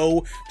and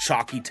no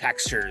chalky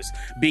textures.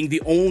 Being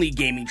the only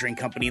gaming drink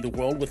company in the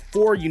world with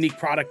 4 unique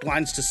product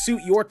lines to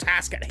suit your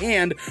task at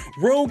hand,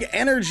 Rogue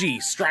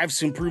Energy strives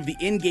to improve the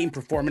in-game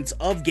performance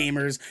of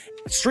gamers,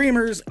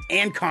 streamers,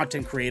 and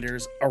content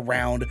creators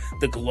around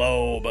the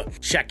globe.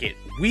 Check it.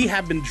 We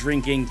have been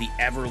drinking the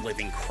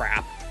ever-living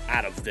crap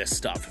out of this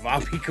stuff. If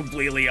I'll be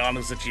completely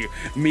honest with you,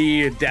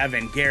 me,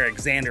 Devin, Garrick,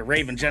 Xander,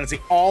 Raven, Genesee,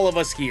 all of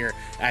us here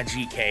at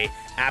GK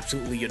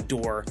absolutely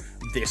adore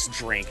this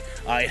drink.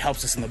 It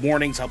helps us in the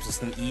mornings, helps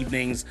us in the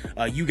evenings.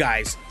 You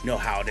guys know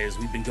how it is.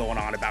 We've been going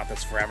on about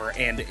this forever,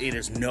 and it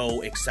is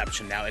no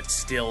exception now. It's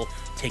still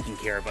taking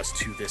care of us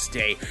to this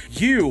day.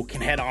 You can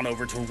head on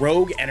over to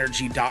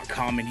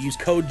rogueenergy.com and use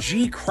code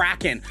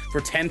GKRAKEN for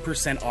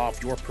 10%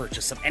 off your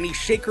purchase of any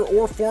shaker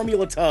or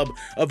formula tub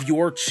of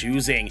your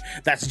choosing.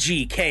 That's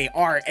GKRAKEN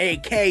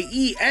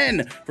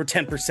for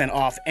 10%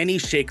 off any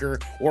shaker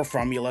or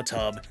formula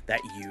tub that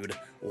you'd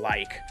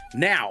like.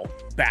 Now,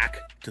 back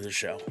to the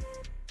show.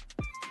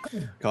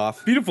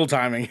 Cough. Beautiful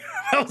timing.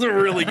 That was a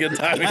really good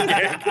timing,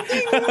 Garrick.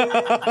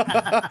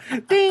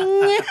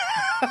 Ding.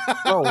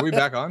 Oh, are we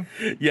back on?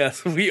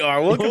 Yes, we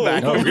are. Welcome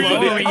back,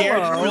 everybody.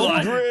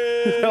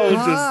 That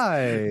was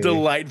just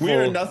delightful. We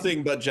are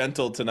nothing but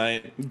gentle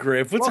tonight.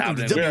 Griff, what's Welcome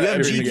happening? to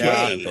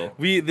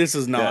WMGK. This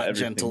is not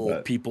everything Gentle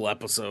but. People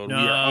episode.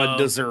 No. We are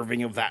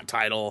undeserving of that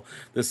title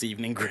this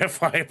evening.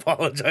 Griff, I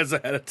apologize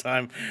ahead of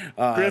time.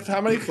 Griff,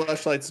 how many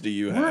fleshlights do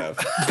you have?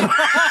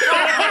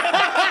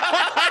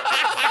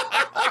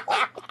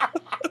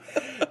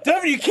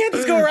 Devin, you can't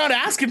just go around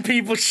asking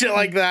people shit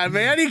like that,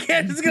 man. You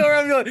can't just go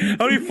around and be like,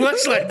 how many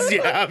fleshlights do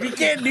you have? You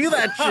can't do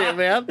that shit,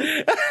 man.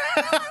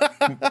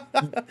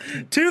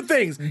 2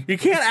 things. You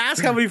can't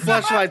ask how many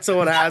fleshlights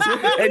someone has,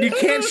 and you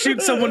can't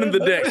shoot someone in the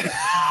dick.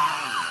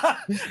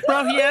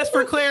 Bro, he asked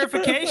for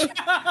clarification.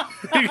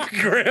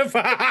 Griff,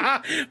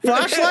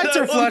 flashlights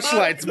or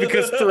fleshlights?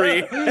 Because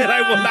 3, and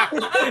I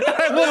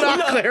will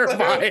not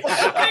clarify.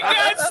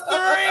 That's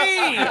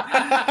 3.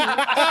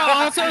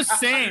 Also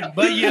same,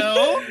 but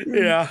yo.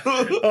 Yeah.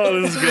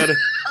 Oh, this is good.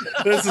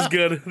 This is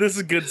good. This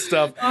is good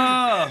stuff.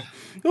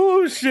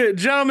 Oh shit,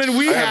 gentlemen,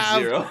 we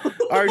have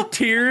our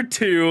tier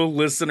 2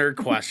 listener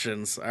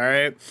questions. All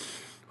right.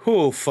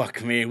 Oh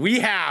fuck me.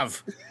 We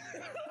have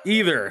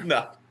either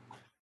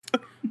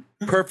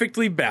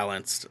perfectly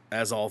balanced,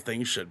 as all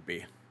things should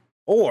be,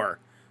 or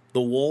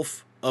the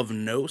Wolf of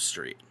No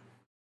Street.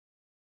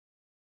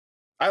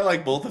 I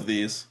like both of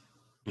these.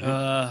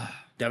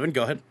 Devin,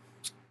 go ahead.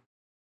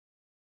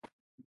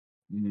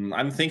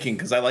 I'm thinking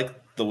because I like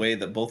the way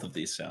that both of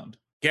these sound.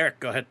 Garrick,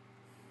 go ahead.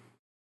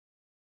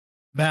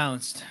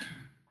 Balanced.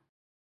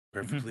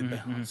 Perfectly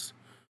balanced.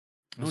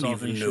 I That's don't all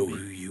even things know should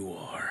be. who you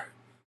are.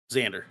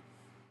 Xander.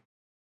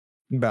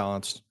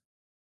 Balanced.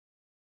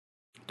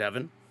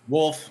 Devin.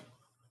 Wolf.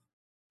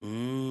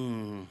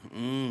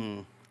 Gentlemen,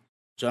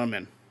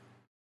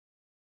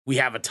 we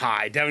have a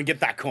tie. Devin, get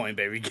that coin,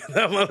 baby. Get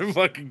that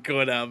motherfucking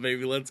coin out,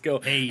 baby. Let's go.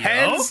 Hey, yo.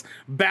 Heads,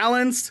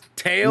 balanced,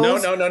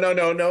 tails.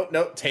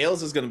 No.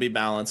 Tails is going to be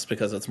balanced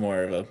because it's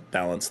more of a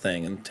balanced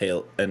thing, and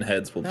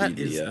heads will That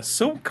be the. is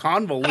so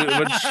convoluted,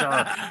 but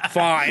sure.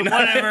 Fine.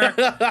 Whatever.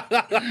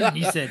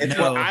 He said It's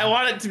no. what I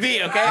want it to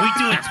be. Okay. We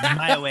do it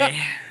my way.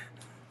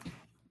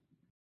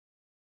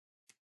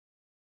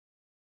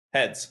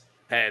 Heads.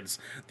 Heads.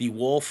 The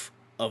Wolf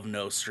of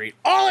No Street.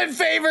 All in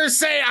favor,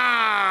 say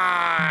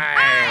aye.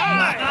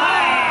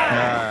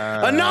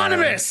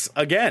 Anonymous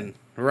again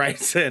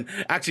writes in.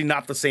 Actually,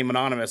 not the same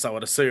anonymous, I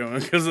would assume,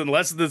 because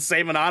unless the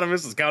same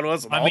anonymous is coming to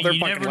us with all their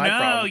you fucking never life know.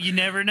 problems, You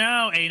never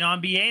know.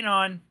 Anon be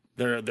anon.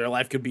 their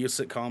life could be a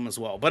sitcom as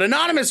well. But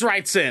anonymous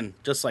writes in,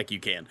 just like you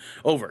can,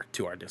 over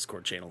to our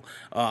Discord channel.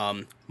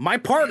 My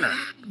partner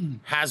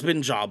has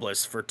been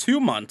jobless for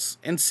 2 months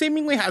and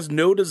seemingly has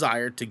no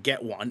desire to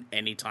get one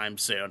anytime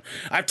soon.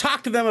 I've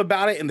talked to them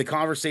about it, and the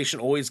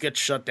conversation always gets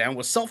shut down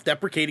with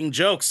self-deprecating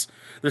jokes.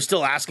 They're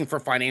still asking for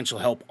financial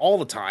help all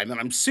the time, and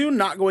I'm soon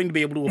not going to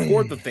be able to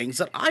afford the things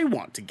that I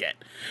want to get.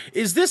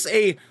 Is this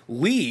a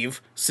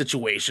leave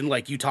situation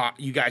like you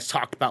guys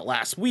talked about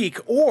last week,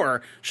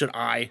 or should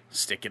I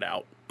stick it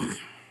out?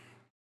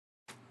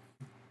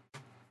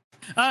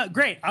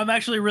 Great. I'm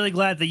actually really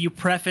glad that you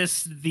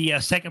prefaced the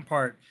second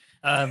part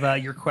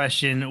of your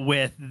question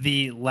with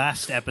the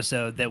last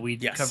episode that we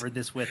covered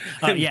this with.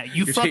 Yeah,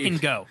 you fucking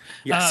go.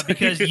 Yes.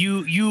 Because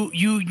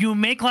you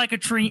make like a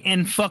tree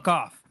and fuck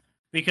off.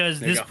 Because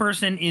There you this go.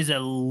 person is a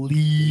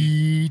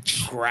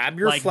leech. Grab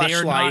your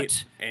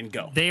fleshlight and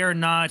go. They are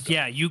not.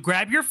 Yeah, you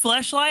grab your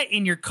fleshlight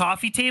and your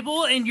coffee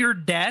table and your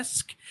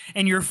desk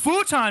and your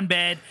futon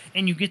bed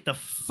and you get the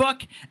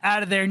fuck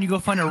out of there and you go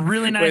find a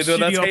really nice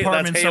studio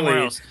apartment somewhere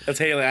else. That's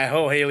Haley. I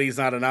hope Haley's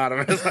not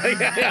anonymous. She's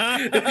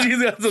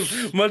got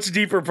some much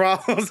deeper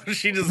problems.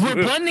 She just We're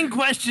blending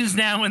questions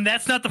now, and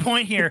that's not the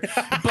point here.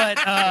 But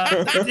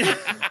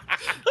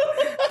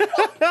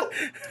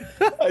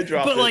I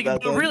dropped but it, like,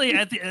 that's but it. really,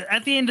 at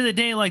the end of the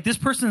day, like this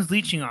person's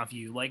leeching off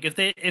you. Like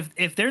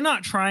if they're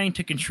not trying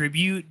to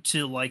contribute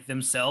to like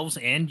themselves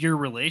and your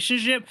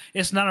relationship,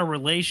 it's not a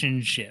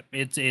relationship.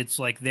 It's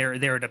like they're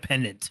a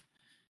dependent,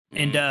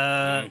 and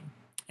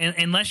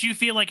unless you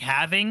feel like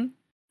having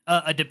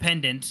a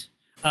dependent,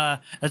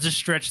 that's a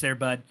stretch there,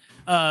 bud.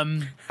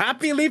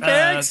 Happy Leap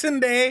Action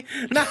Day.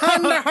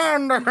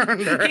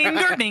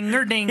 Dinger,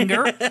 dinger,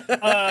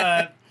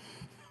 dinger.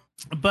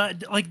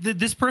 But like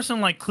this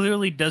person like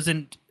clearly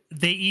doesn't.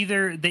 They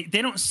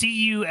don't see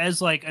you as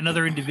like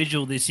another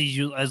individual. They see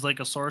you as like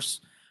a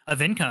source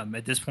of income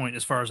at this point,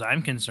 as far as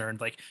I'm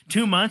concerned. Like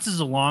 2 months is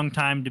a long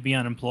time to be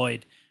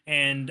unemployed.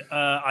 And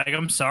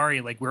I'm sorry,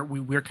 like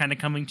we're kind of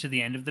coming to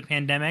the end of the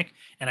pandemic,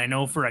 and I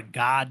know for a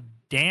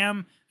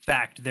goddamn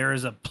fact there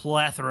is a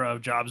plethora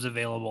of jobs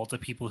available to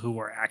people who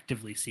are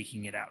actively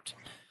seeking it out.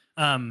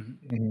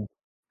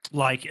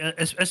 Like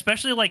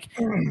especially like.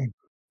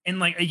 And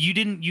like you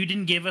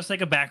didn't give us like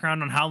a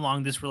background on how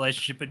long this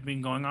relationship had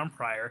been going on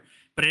prior,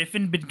 but it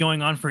had been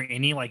going on for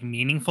any like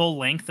meaningful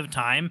length of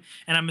time,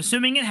 and I'm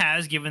assuming it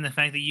has, given the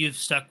fact that you've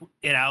stuck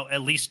it out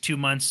at least 2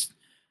 months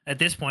at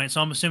this point.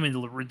 So I'm assuming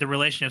the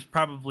relationship's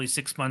probably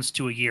 6 months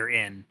to a year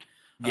in,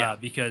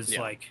 because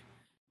like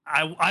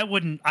I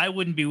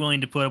wouldn't be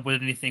willing to put up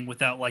with anything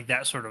without like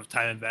that sort of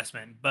time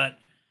investment. But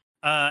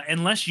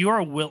unless you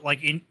are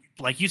like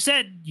you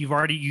said,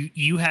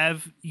 you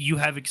have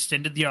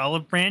extended the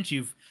olive branch.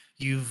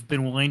 You've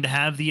been willing to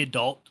have the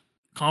adult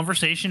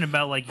conversation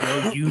about like,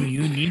 you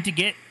need to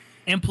get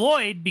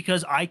employed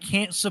because I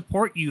can't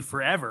support you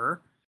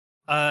forever.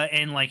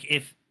 And like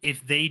if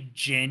they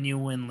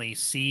genuinely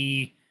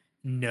see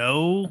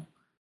no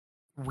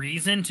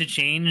reason to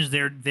change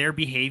their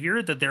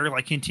behavior that they're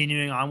like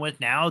continuing on with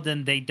now,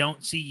 then they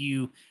don't see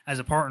you as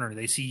a partner.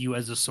 They see you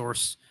as a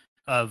source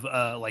of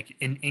like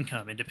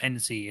income,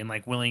 independency, and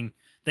like willing.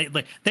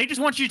 They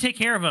just want you to take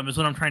care of them, is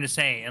what I'm trying to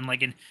say. And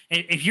like,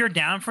 if you're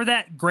down for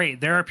that,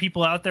 great. There are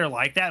people out there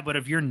like that, but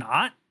if you're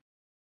not,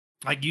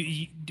 like,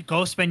 you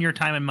go spend your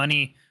time and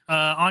money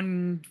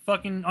on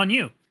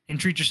you and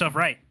treat yourself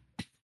right.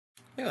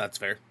 Yeah, that's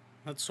fair.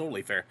 That's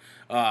totally fair.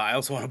 I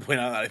also want to point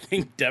out that I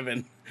think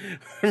Devin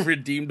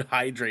redeemed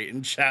hydrate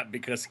in chat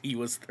because he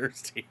was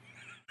thirsty.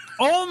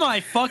 Oh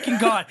my fucking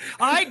god!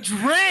 I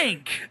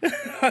drank.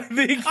 I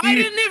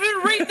didn't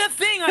even read the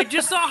thing. I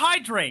just saw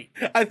hydrate.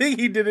 I think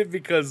he did it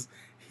because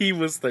he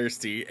was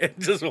thirsty and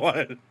just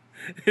wanted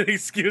an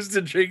excuse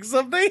to drink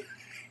something.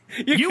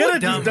 You could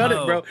have just done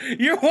it, bro.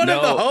 You're one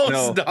of the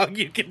hosts, dog.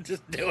 You can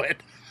just do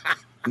it.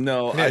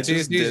 No, Yeah, I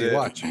just did it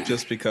watch.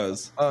 just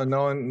because. Oh,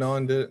 no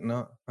one did it.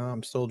 No,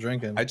 I'm still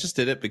drinking. I just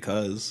did it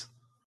because.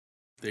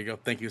 There you go.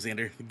 Thank you,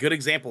 Xander. Good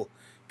example.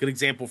 Good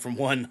example from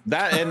one.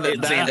 That and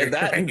Xander.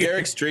 that and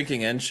Derek's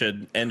drinking and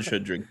should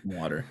drink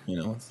water. You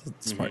know,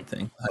 it's a smart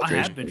thing. I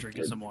have been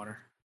drinking some water.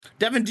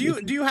 Devin,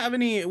 do you have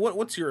any?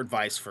 What's your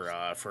advice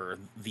for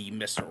the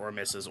Mr. or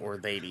Mrs. or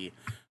lady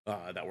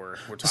that we're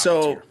talking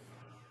to?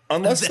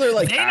 Unless they're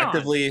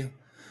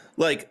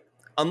like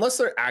unless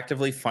they're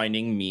actively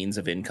finding means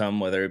of income,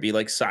 whether it be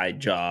like side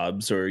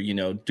jobs or, you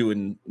know,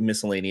 doing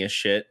miscellaneous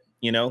shit,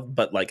 you know,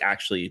 but like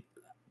actually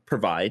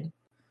provide,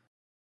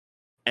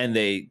 and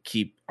they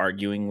keep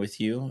arguing with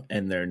you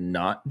and they're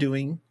not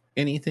doing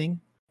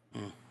anything,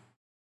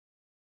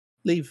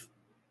 leave.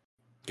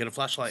 Get a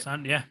flashlight.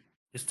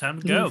 It's time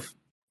to go.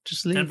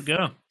 Just leave. Time to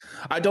go.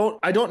 I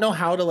don't know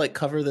how to like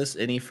cover this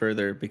any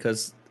further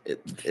because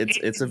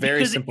it's a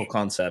very simple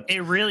concept.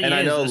 It really and is.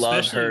 I know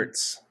love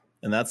hurts,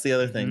 and that's the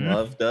other thing.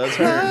 Love does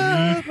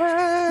hurt.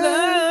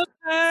 Love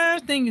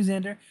hurts. Thank you,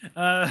 Xander.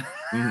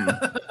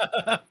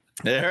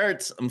 It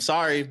hurts. I'm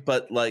sorry,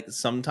 but like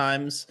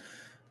sometimes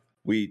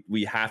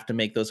we have to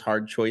make those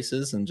hard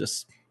choices and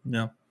just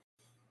you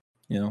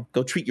know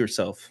go treat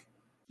yourself.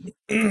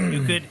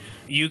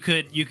 You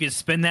could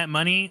spend that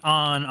money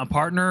on a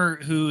partner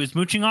who is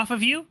mooching off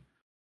of you,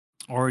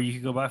 or you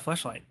could go buy a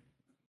fleshlight.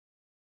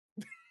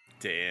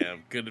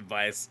 Damn, good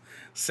advice.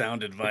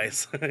 Sound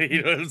advice.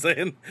 You know what I'm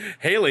saying?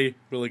 Haley,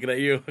 we're looking at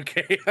you,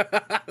 okay?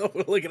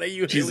 We're looking at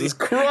you, Jesus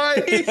Haley.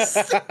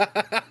 Christ.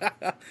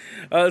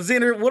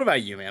 Xander, what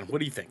about you, man?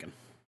 What are you thinking?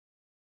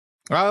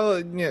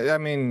 Well, yeah, I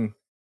mean,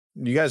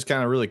 you guys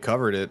kind of really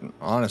covered it,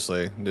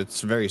 honestly.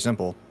 It's very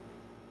simple.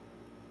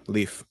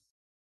 Leaf.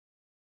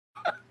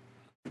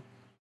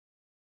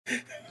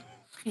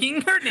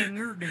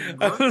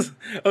 I was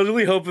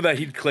really hoping that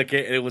he'd click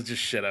it and it was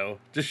just Shitto.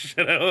 Just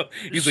Shitto.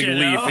 He's like,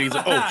 leave. And he's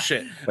like, oh,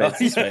 shit. Wait, it's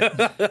this way.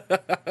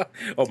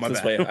 Oh, my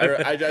This bad.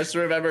 way. I just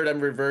remembered I'm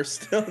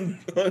reversed. Yeah,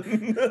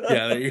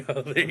 there you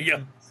go. There you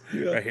go.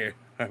 Yeah. Right here.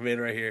 I made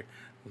it right here.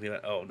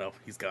 Oh, no.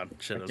 He's gone.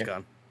 Shitto's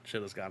gone.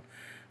 Shitto's gone.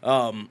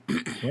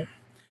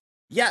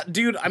 Yeah,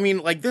 dude, I mean,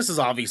 like, this is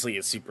obviously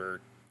a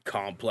super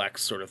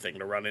complex sort of thing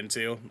to run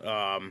into.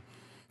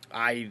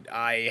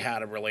 I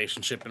had a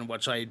relationship in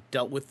which I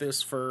dealt with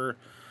this for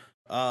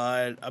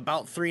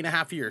about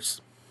 3.5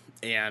 years,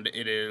 and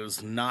it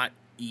is not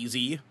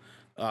easy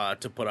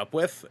to put up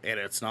with, and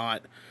it's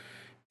not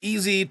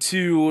easy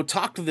to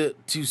talk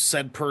to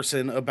said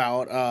person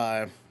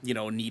about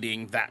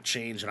needing that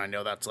change. And I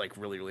know that's like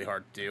really, really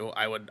hard to do.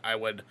 I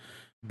would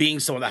being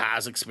someone that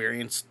has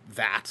experienced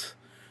that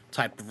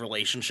type of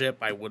relationship,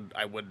 I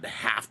would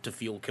have to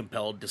feel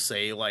compelled to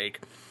say,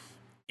 like,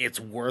 it's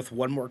worth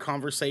one more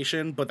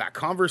conversation, but that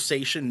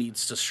conversation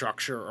needs to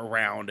structure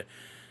around,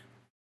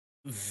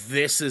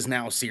 this is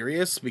now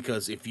serious,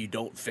 because if you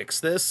don't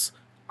fix this,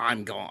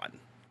 I'm gone.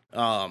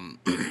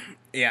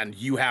 And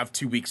you have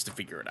 2 weeks to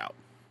figure it out.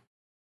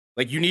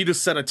 Like, you need to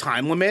set a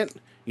time limit.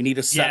 You need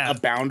to set a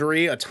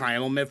boundary, a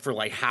time limit for,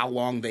 like, how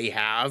long they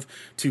have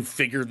to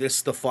figure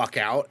this the fuck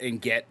out and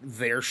get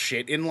their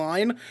shit in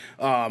line,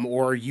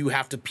 or you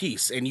have to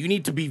piece. And you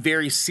need to be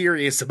very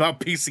serious about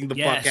piecing the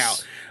fuck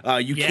out.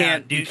 You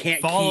can't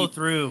follow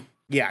through.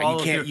 Yeah,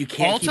 you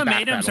can't.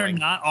 Ultimatums are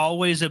not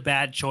always a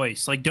bad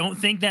choice. Like, don't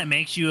think that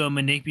makes you a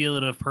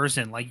manipulative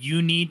person. Like,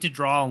 you need to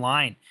draw a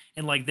line,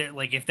 and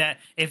if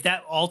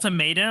that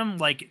ultimatum,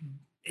 like,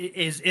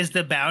 is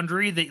the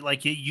boundary that,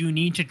 like, you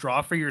need to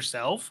draw for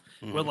yourself,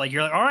 where, like,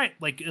 you're like, all right,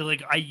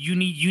 you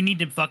need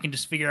to fucking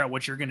just figure out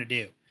what you're gonna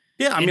do.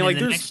 Yeah, I mean, like,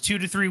 the next 2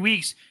 to 3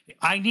 weeks,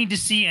 I need to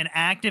see an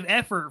active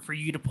effort for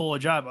you to pull a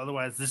job.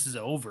 Otherwise, this is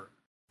over.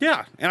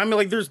 Yeah, and I mean,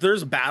 like,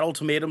 there's bad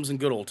ultimatums and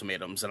good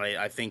ultimatums, and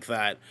I think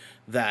that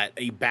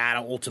a bad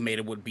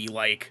ultimatum would be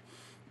like,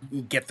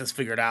 get this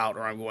figured out,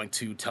 or I'm going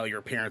to tell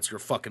your parents you're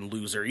a fucking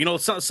loser. You know,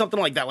 something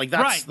like that. Like,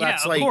 that's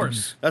of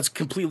course. That's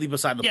completely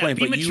beside the point.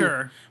 Be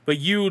mature. But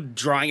you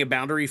drawing a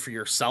boundary for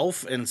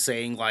yourself and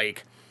saying,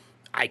 like,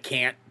 I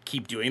can't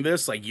keep doing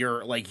this. Like,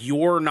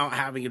 you're not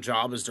having a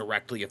job is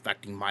directly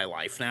affecting my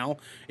life now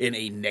in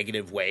a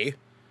negative way.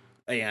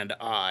 And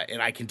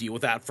I can deal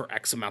with that for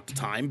X amount of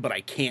time, but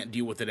I can't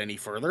deal with it any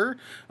further.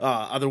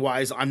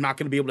 Otherwise, I'm not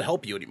going to be able to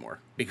help you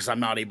anymore, because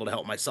I'm not able to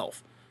help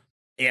myself.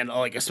 And,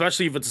 like,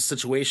 especially if it's a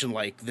situation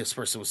like this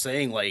person was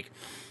saying, like,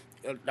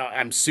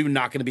 I'm soon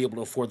not going to be able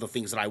to afford the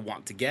things that I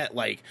want to get.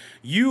 Like,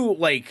 you,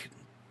 like,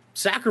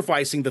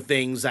 sacrificing the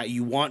things that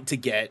you want to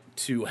get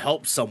to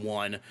help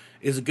someone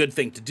is a good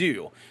thing to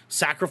do.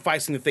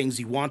 Sacrificing the things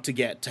you want to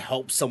get to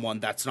help someone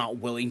that's not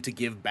willing to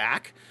give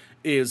back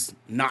is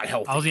not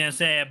healthy. I was gonna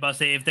say,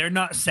 if they're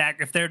not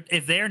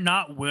if they're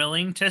not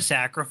willing to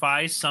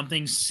sacrifice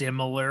something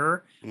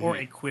similar or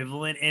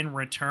equivalent in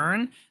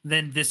return,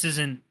 then this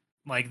isn't,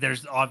 like,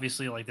 there's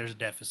obviously, like, there's a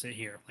deficit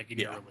here, like, in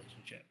your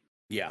relationship.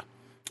 Yeah.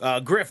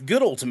 Griff,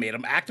 good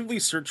ultimatum: actively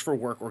search for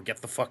work or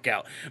get the fuck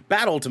out.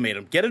 Bad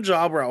ultimatum: get a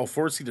job or I will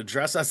force you to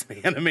dress as an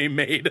anime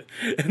maid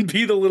and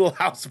be the little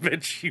house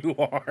bitch you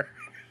are.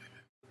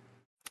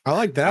 I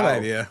like that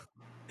idea.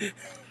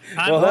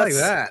 I like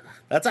that.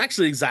 That's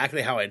actually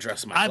exactly how I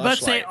dress my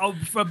Fleshlight.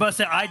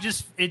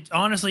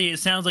 Honestly, it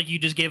sounds like you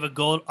just gave a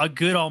good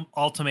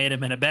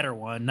ultimatum and a better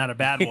one, not a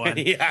bad one.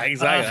 Yeah,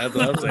 exactly. That's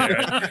what I'm saying,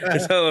 right?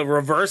 It's a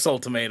reverse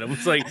ultimatum.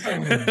 It's like,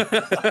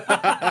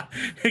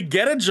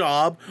 get a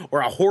job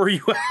or I'll whore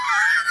you out.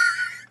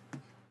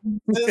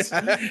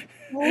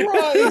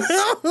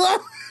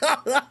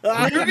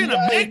 You're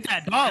gonna make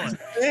that dollar.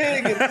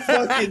 Dang, it's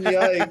fucking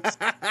yikes.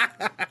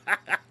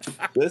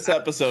 This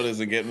episode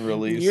isn't getting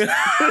released. Yeah,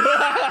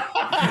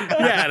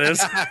 it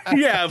is.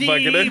 Yeah,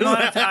 fucking it is.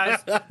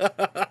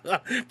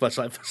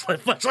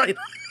 Fleshlight.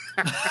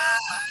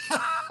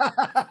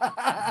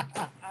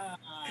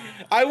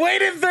 I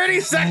waited 30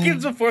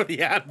 seconds before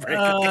the ad break.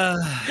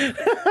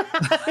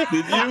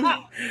 Did you?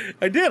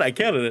 I did. I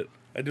counted it.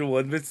 I did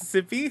 1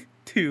 Mississippi,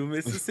 2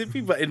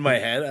 Mississippi, but in my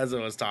head as I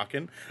was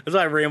talking. That's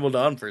why I rambled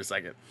on for a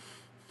second.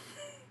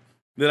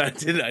 Then I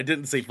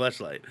didn't say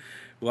Fleshlight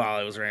while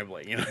I was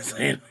rambling. You know what I'm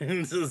saying?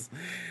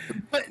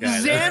 But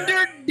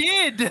Xander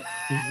did.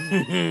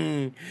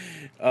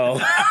 Oh.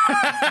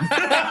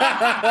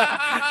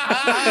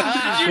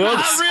 Did you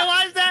not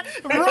realize that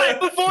right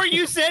before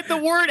you said the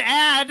word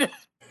ad?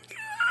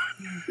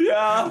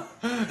 Yeah.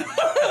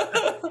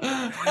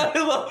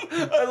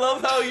 I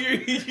love how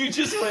you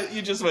just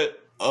went,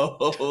 oh.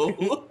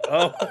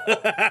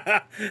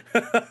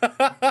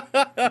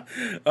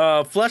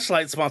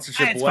 Fleshlight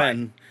sponsorship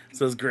when,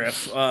 says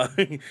Griff.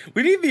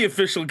 We need the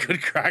official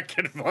Good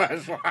Kraken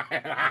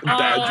Fleshlight.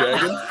 Bad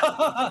Dragon?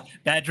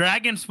 That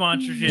Dragon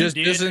sponsorship,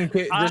 dude. Just in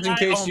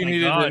case you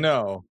needed to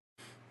know.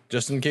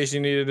 Just in case you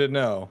needed to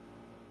know.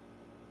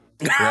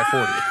 We're at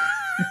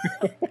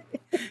 40.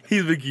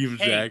 He's the cube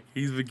Jack.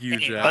 He's the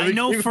cube Jack. I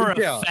know for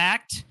a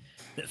fact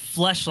that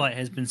Fleshlight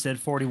has been said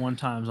 41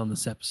 times on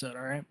this episode.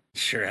 All right.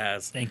 Sure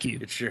has. Thank you.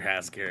 It sure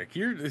has, Garrick.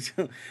 You're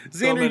So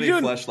Xander, many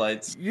you're doing,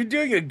 fleshlights. you're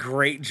doing a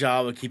great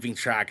job of keeping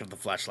track of the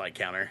fleshlight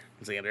counter,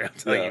 Xander. I'll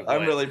tell you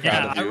I'm what. really proud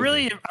Yeah, of you.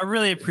 I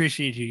really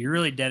appreciate you. You're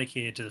really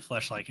dedicated to the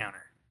Fleshlight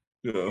counter.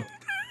 Yeah.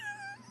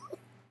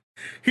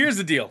 Here's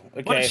the deal.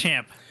 Okay. What a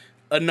champ.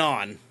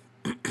 Anon.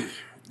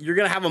 You're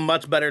gonna have a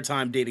much better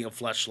time dating a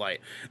fleshlight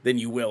than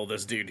you will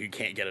this dude who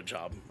can't get a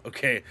job.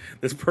 Okay,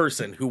 this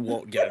person who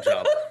won't get a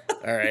job.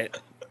 All right,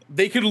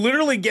 they could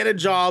literally get a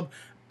job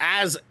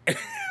as.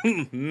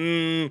 Hold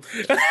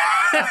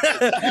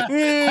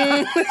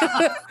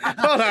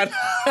on.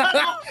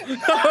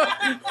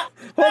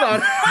 Hold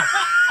on.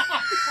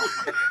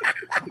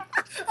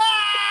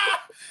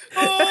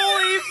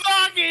 Holy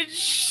fucking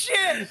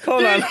shit!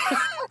 Hold on.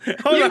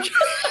 Hold on.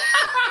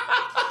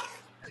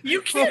 You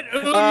can't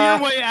own your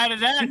way out of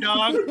that,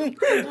 dog.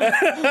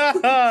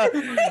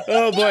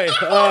 Oh boy.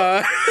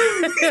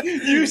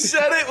 You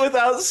said it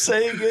without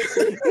saying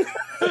it.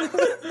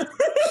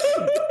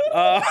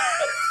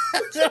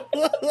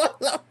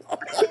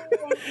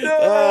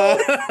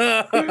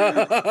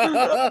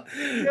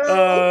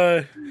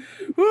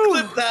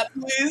 Clip that,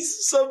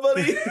 please,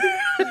 somebody.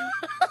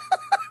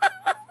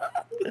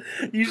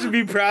 You should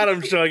be proud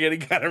I'm showing any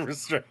kind of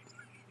restraint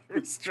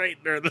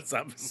during this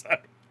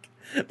episode.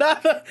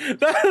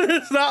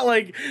 It's not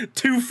like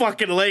too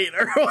fucking late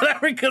or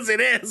whatever, because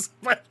it is.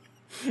 But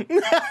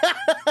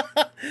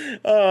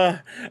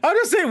I'm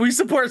just saying we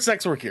support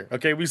sex work here.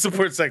 Okay, we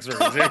support sex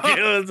workers.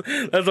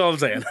 That's all I'm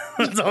saying.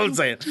 That's all I'm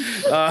saying.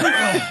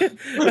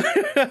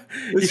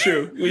 It's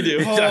true. We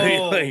do. I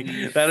mean, like,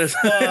 that is.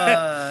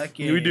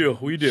 We do.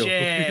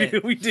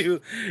 Shit. We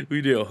do.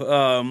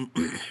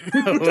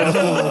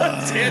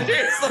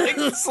 Tanner's like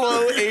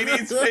slow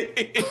 80s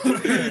fade.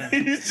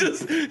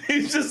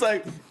 He's just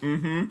like,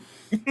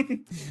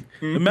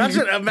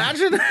 Imagine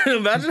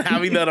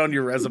having that on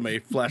your resume,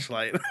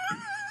 Fleshlight.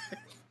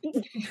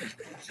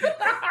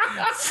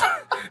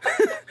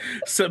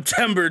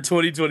 September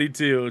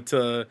 2022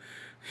 to,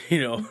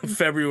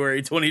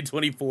 February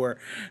 2024.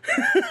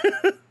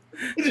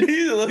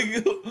 He's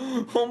like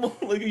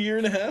almost like a year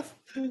and a half.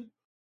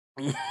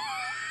 I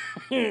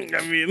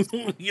mean,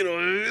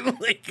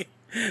 like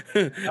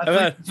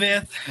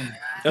Fifth.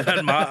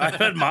 I've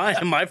had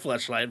my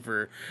Fleshlight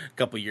for a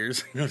couple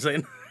years. You know what I'm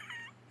saying?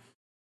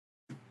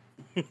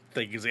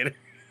 Thank you, Xander.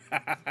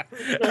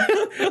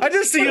 I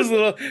just see his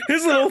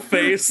little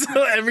face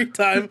every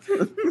time. I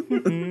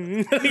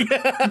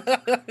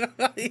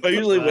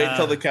usually wait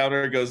till the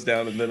counter goes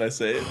down and then I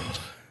say it.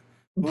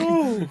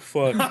 Oh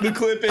fuck! The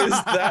clip is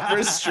that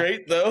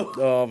restraint though.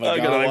 Oh my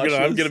god!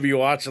 I'm gonna be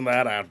watching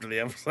that after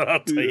the episode. I'll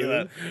tell you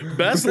that.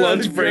 Best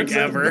lunch break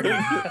ever.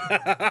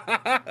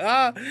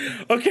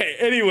 Okay.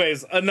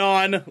 Anyways,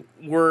 Anon,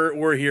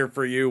 we're here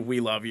for you. We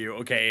love you.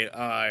 Okay.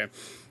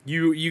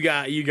 You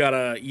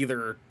gotta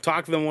either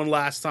talk to them one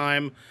last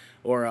time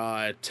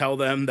or tell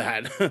them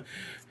that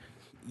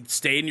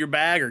stay in your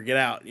bag or get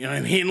out. You know what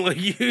I mean?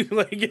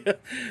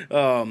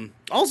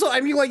 Also, I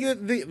mean, like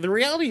the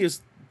reality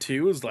is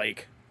too is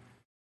like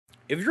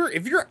if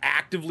you're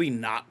actively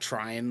not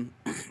trying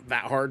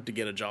that hard to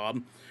get a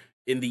job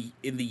in the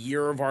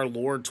year of our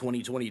Lord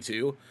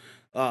 2022,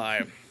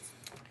 my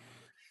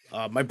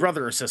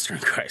brother or sister in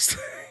Christ.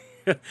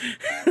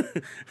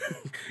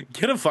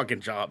 Get a fucking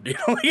job, dude.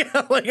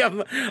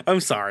 I'm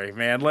sorry,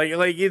 man. Like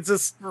it's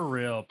just For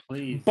real,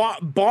 please.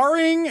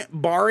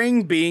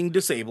 barring being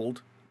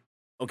disabled,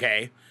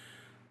 okay,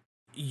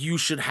 you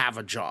should have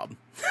a job.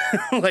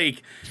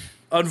 Like,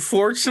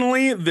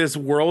 unfortunately, this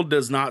world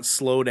does not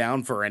slow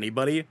down for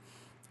anybody,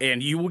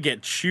 and you will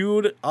get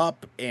chewed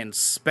up and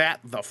spat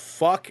the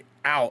fuck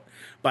out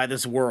by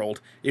this world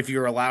if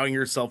you're allowing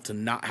yourself to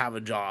not have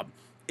a job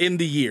in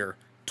the year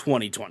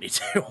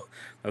 2022.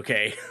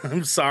 Okay,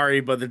 I'm sorry,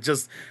 but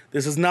this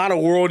is not a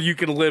world you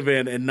can live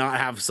in and not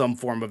have some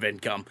form of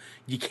income.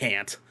 You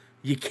can't.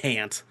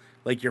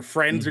 Like, your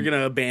friends are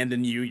gonna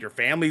abandon you. Your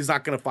family's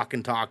not gonna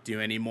fucking talk to you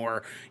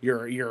anymore.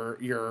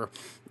 Your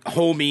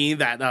homie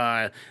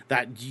that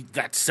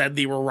said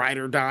they were ride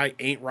or die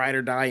ain't ride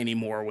or die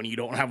anymore when you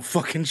don't have a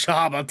fucking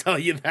job. I'll tell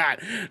you that.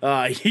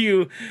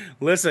 You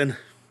listen.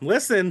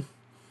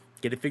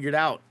 Get it figured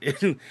out.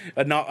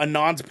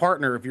 Anon's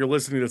partner, if you're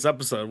listening to this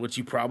episode, which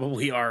you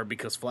probably are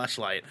because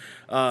Fleshlight.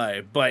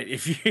 But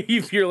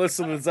if you're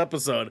listening to this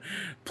episode,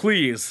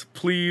 please,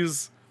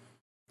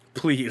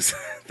 thank you,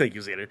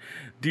 Xander,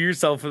 do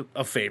yourself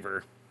a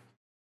favor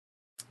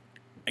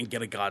and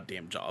get a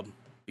goddamn job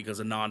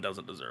because Anon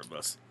doesn't deserve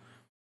this.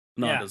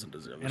 Anon doesn't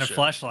deserve this. And a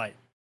Fleshlight.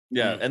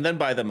 Yeah, and then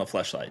buy them a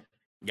fleshlight.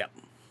 Yep.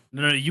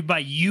 No, you buy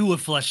you a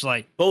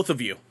Fleshlight. Both of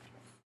you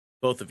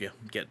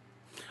get.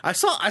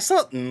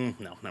 No,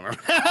 never mind.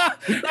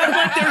 That's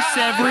like their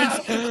severance.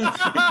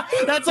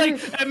 That's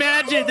like,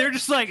 imagine they're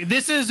just like,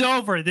 this is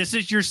over. This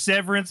is your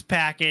severance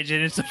package,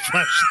 and it's a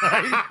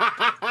flashlight.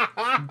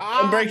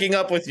 I'm breaking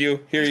up with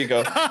you. Here you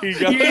go. Here you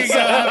go.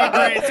 Have a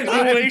great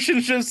time.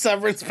 Relationship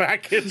severance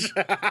package.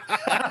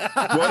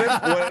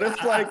 What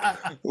if like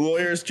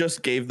lawyers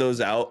just gave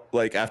those out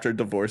like after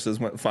divorces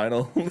went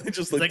final? They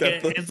just looked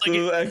at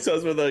the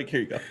ex-husband like, here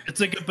you go. It's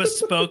like a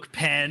bespoke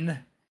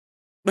pen.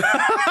 Hope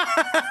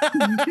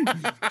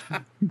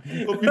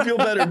you feel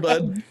better,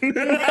 bud.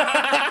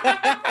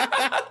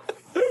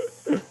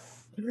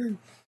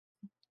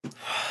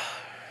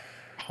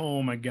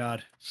 Oh my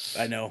god.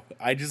 I know.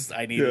 I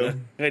need a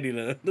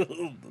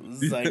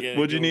second.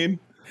 What'd you need?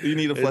 You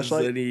need a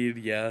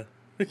fleshlight? Yeah.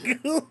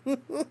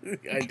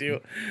 I do.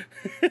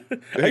 I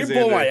can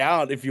pull my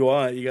out if you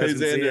want. You guys can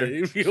see it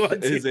if you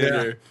want to.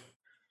 Xander.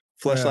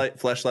 Fleshlight,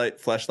 fleshlight,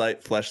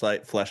 fleshlight,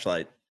 fleshlight,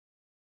 fleshlight.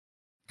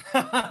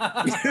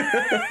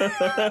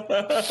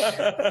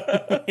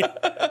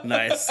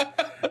 Nice.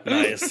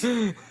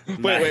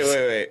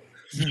 Wait.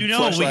 You know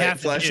what we have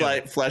to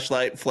fleshlight,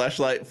 fleshlight,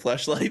 fleshlight,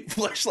 fleshlight,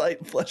 fleshlight,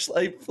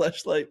 fleshlight,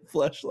 fleshlight,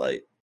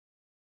 fleshlight.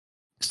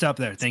 Stop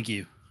there. Thank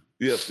you.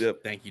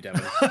 Yep. Thank you,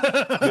 Devin.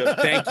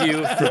 Thank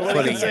you for Nobody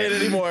putting can say it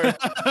anymore.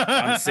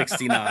 I'm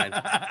 69.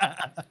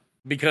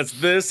 Because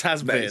this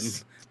has been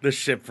the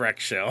Shipwreck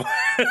Show.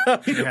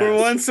 Where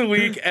once a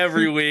week,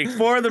 every week,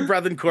 for the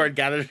Brethren Court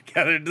gather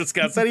together to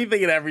discuss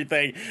anything and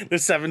everything the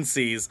Seven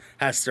Seas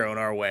has thrown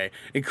our way,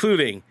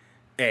 including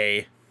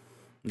I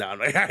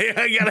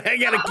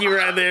gotta keep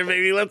right there,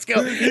 baby. Let's go.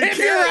 If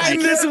you're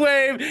riding this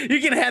wave,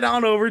 you can head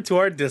on over to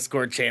our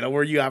Discord channel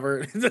where you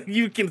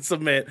can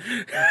submit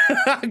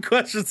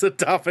questions and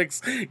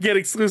topics, get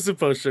exclusive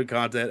post-show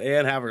content,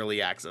 and have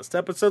early access to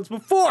episodes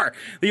before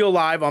they go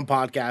live on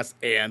podcast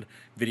and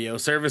video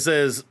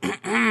services.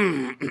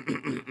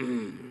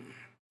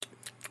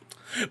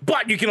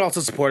 But you can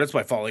also support us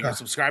by following and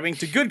subscribing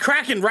to Good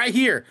Kraken right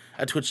here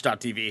at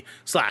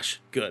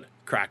twitch.tv/Good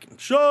Kraken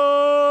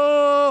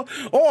Show,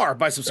 or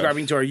by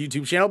subscribing to our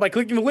YouTube channel by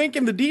clicking the link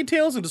in the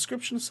details and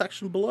description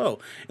section below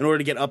in order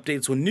to get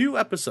updates when new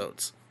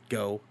episodes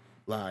go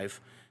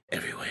live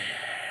everywhere.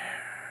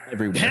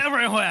 Everywhere.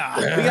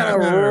 We gotta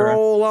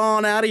roll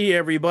on out of here,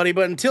 everybody.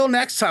 But until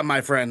next time,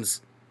 my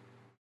friends,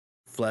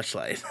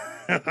 Fleshlight.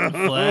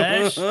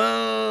 Flesh.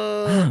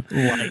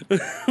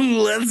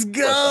 Let's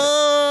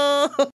go.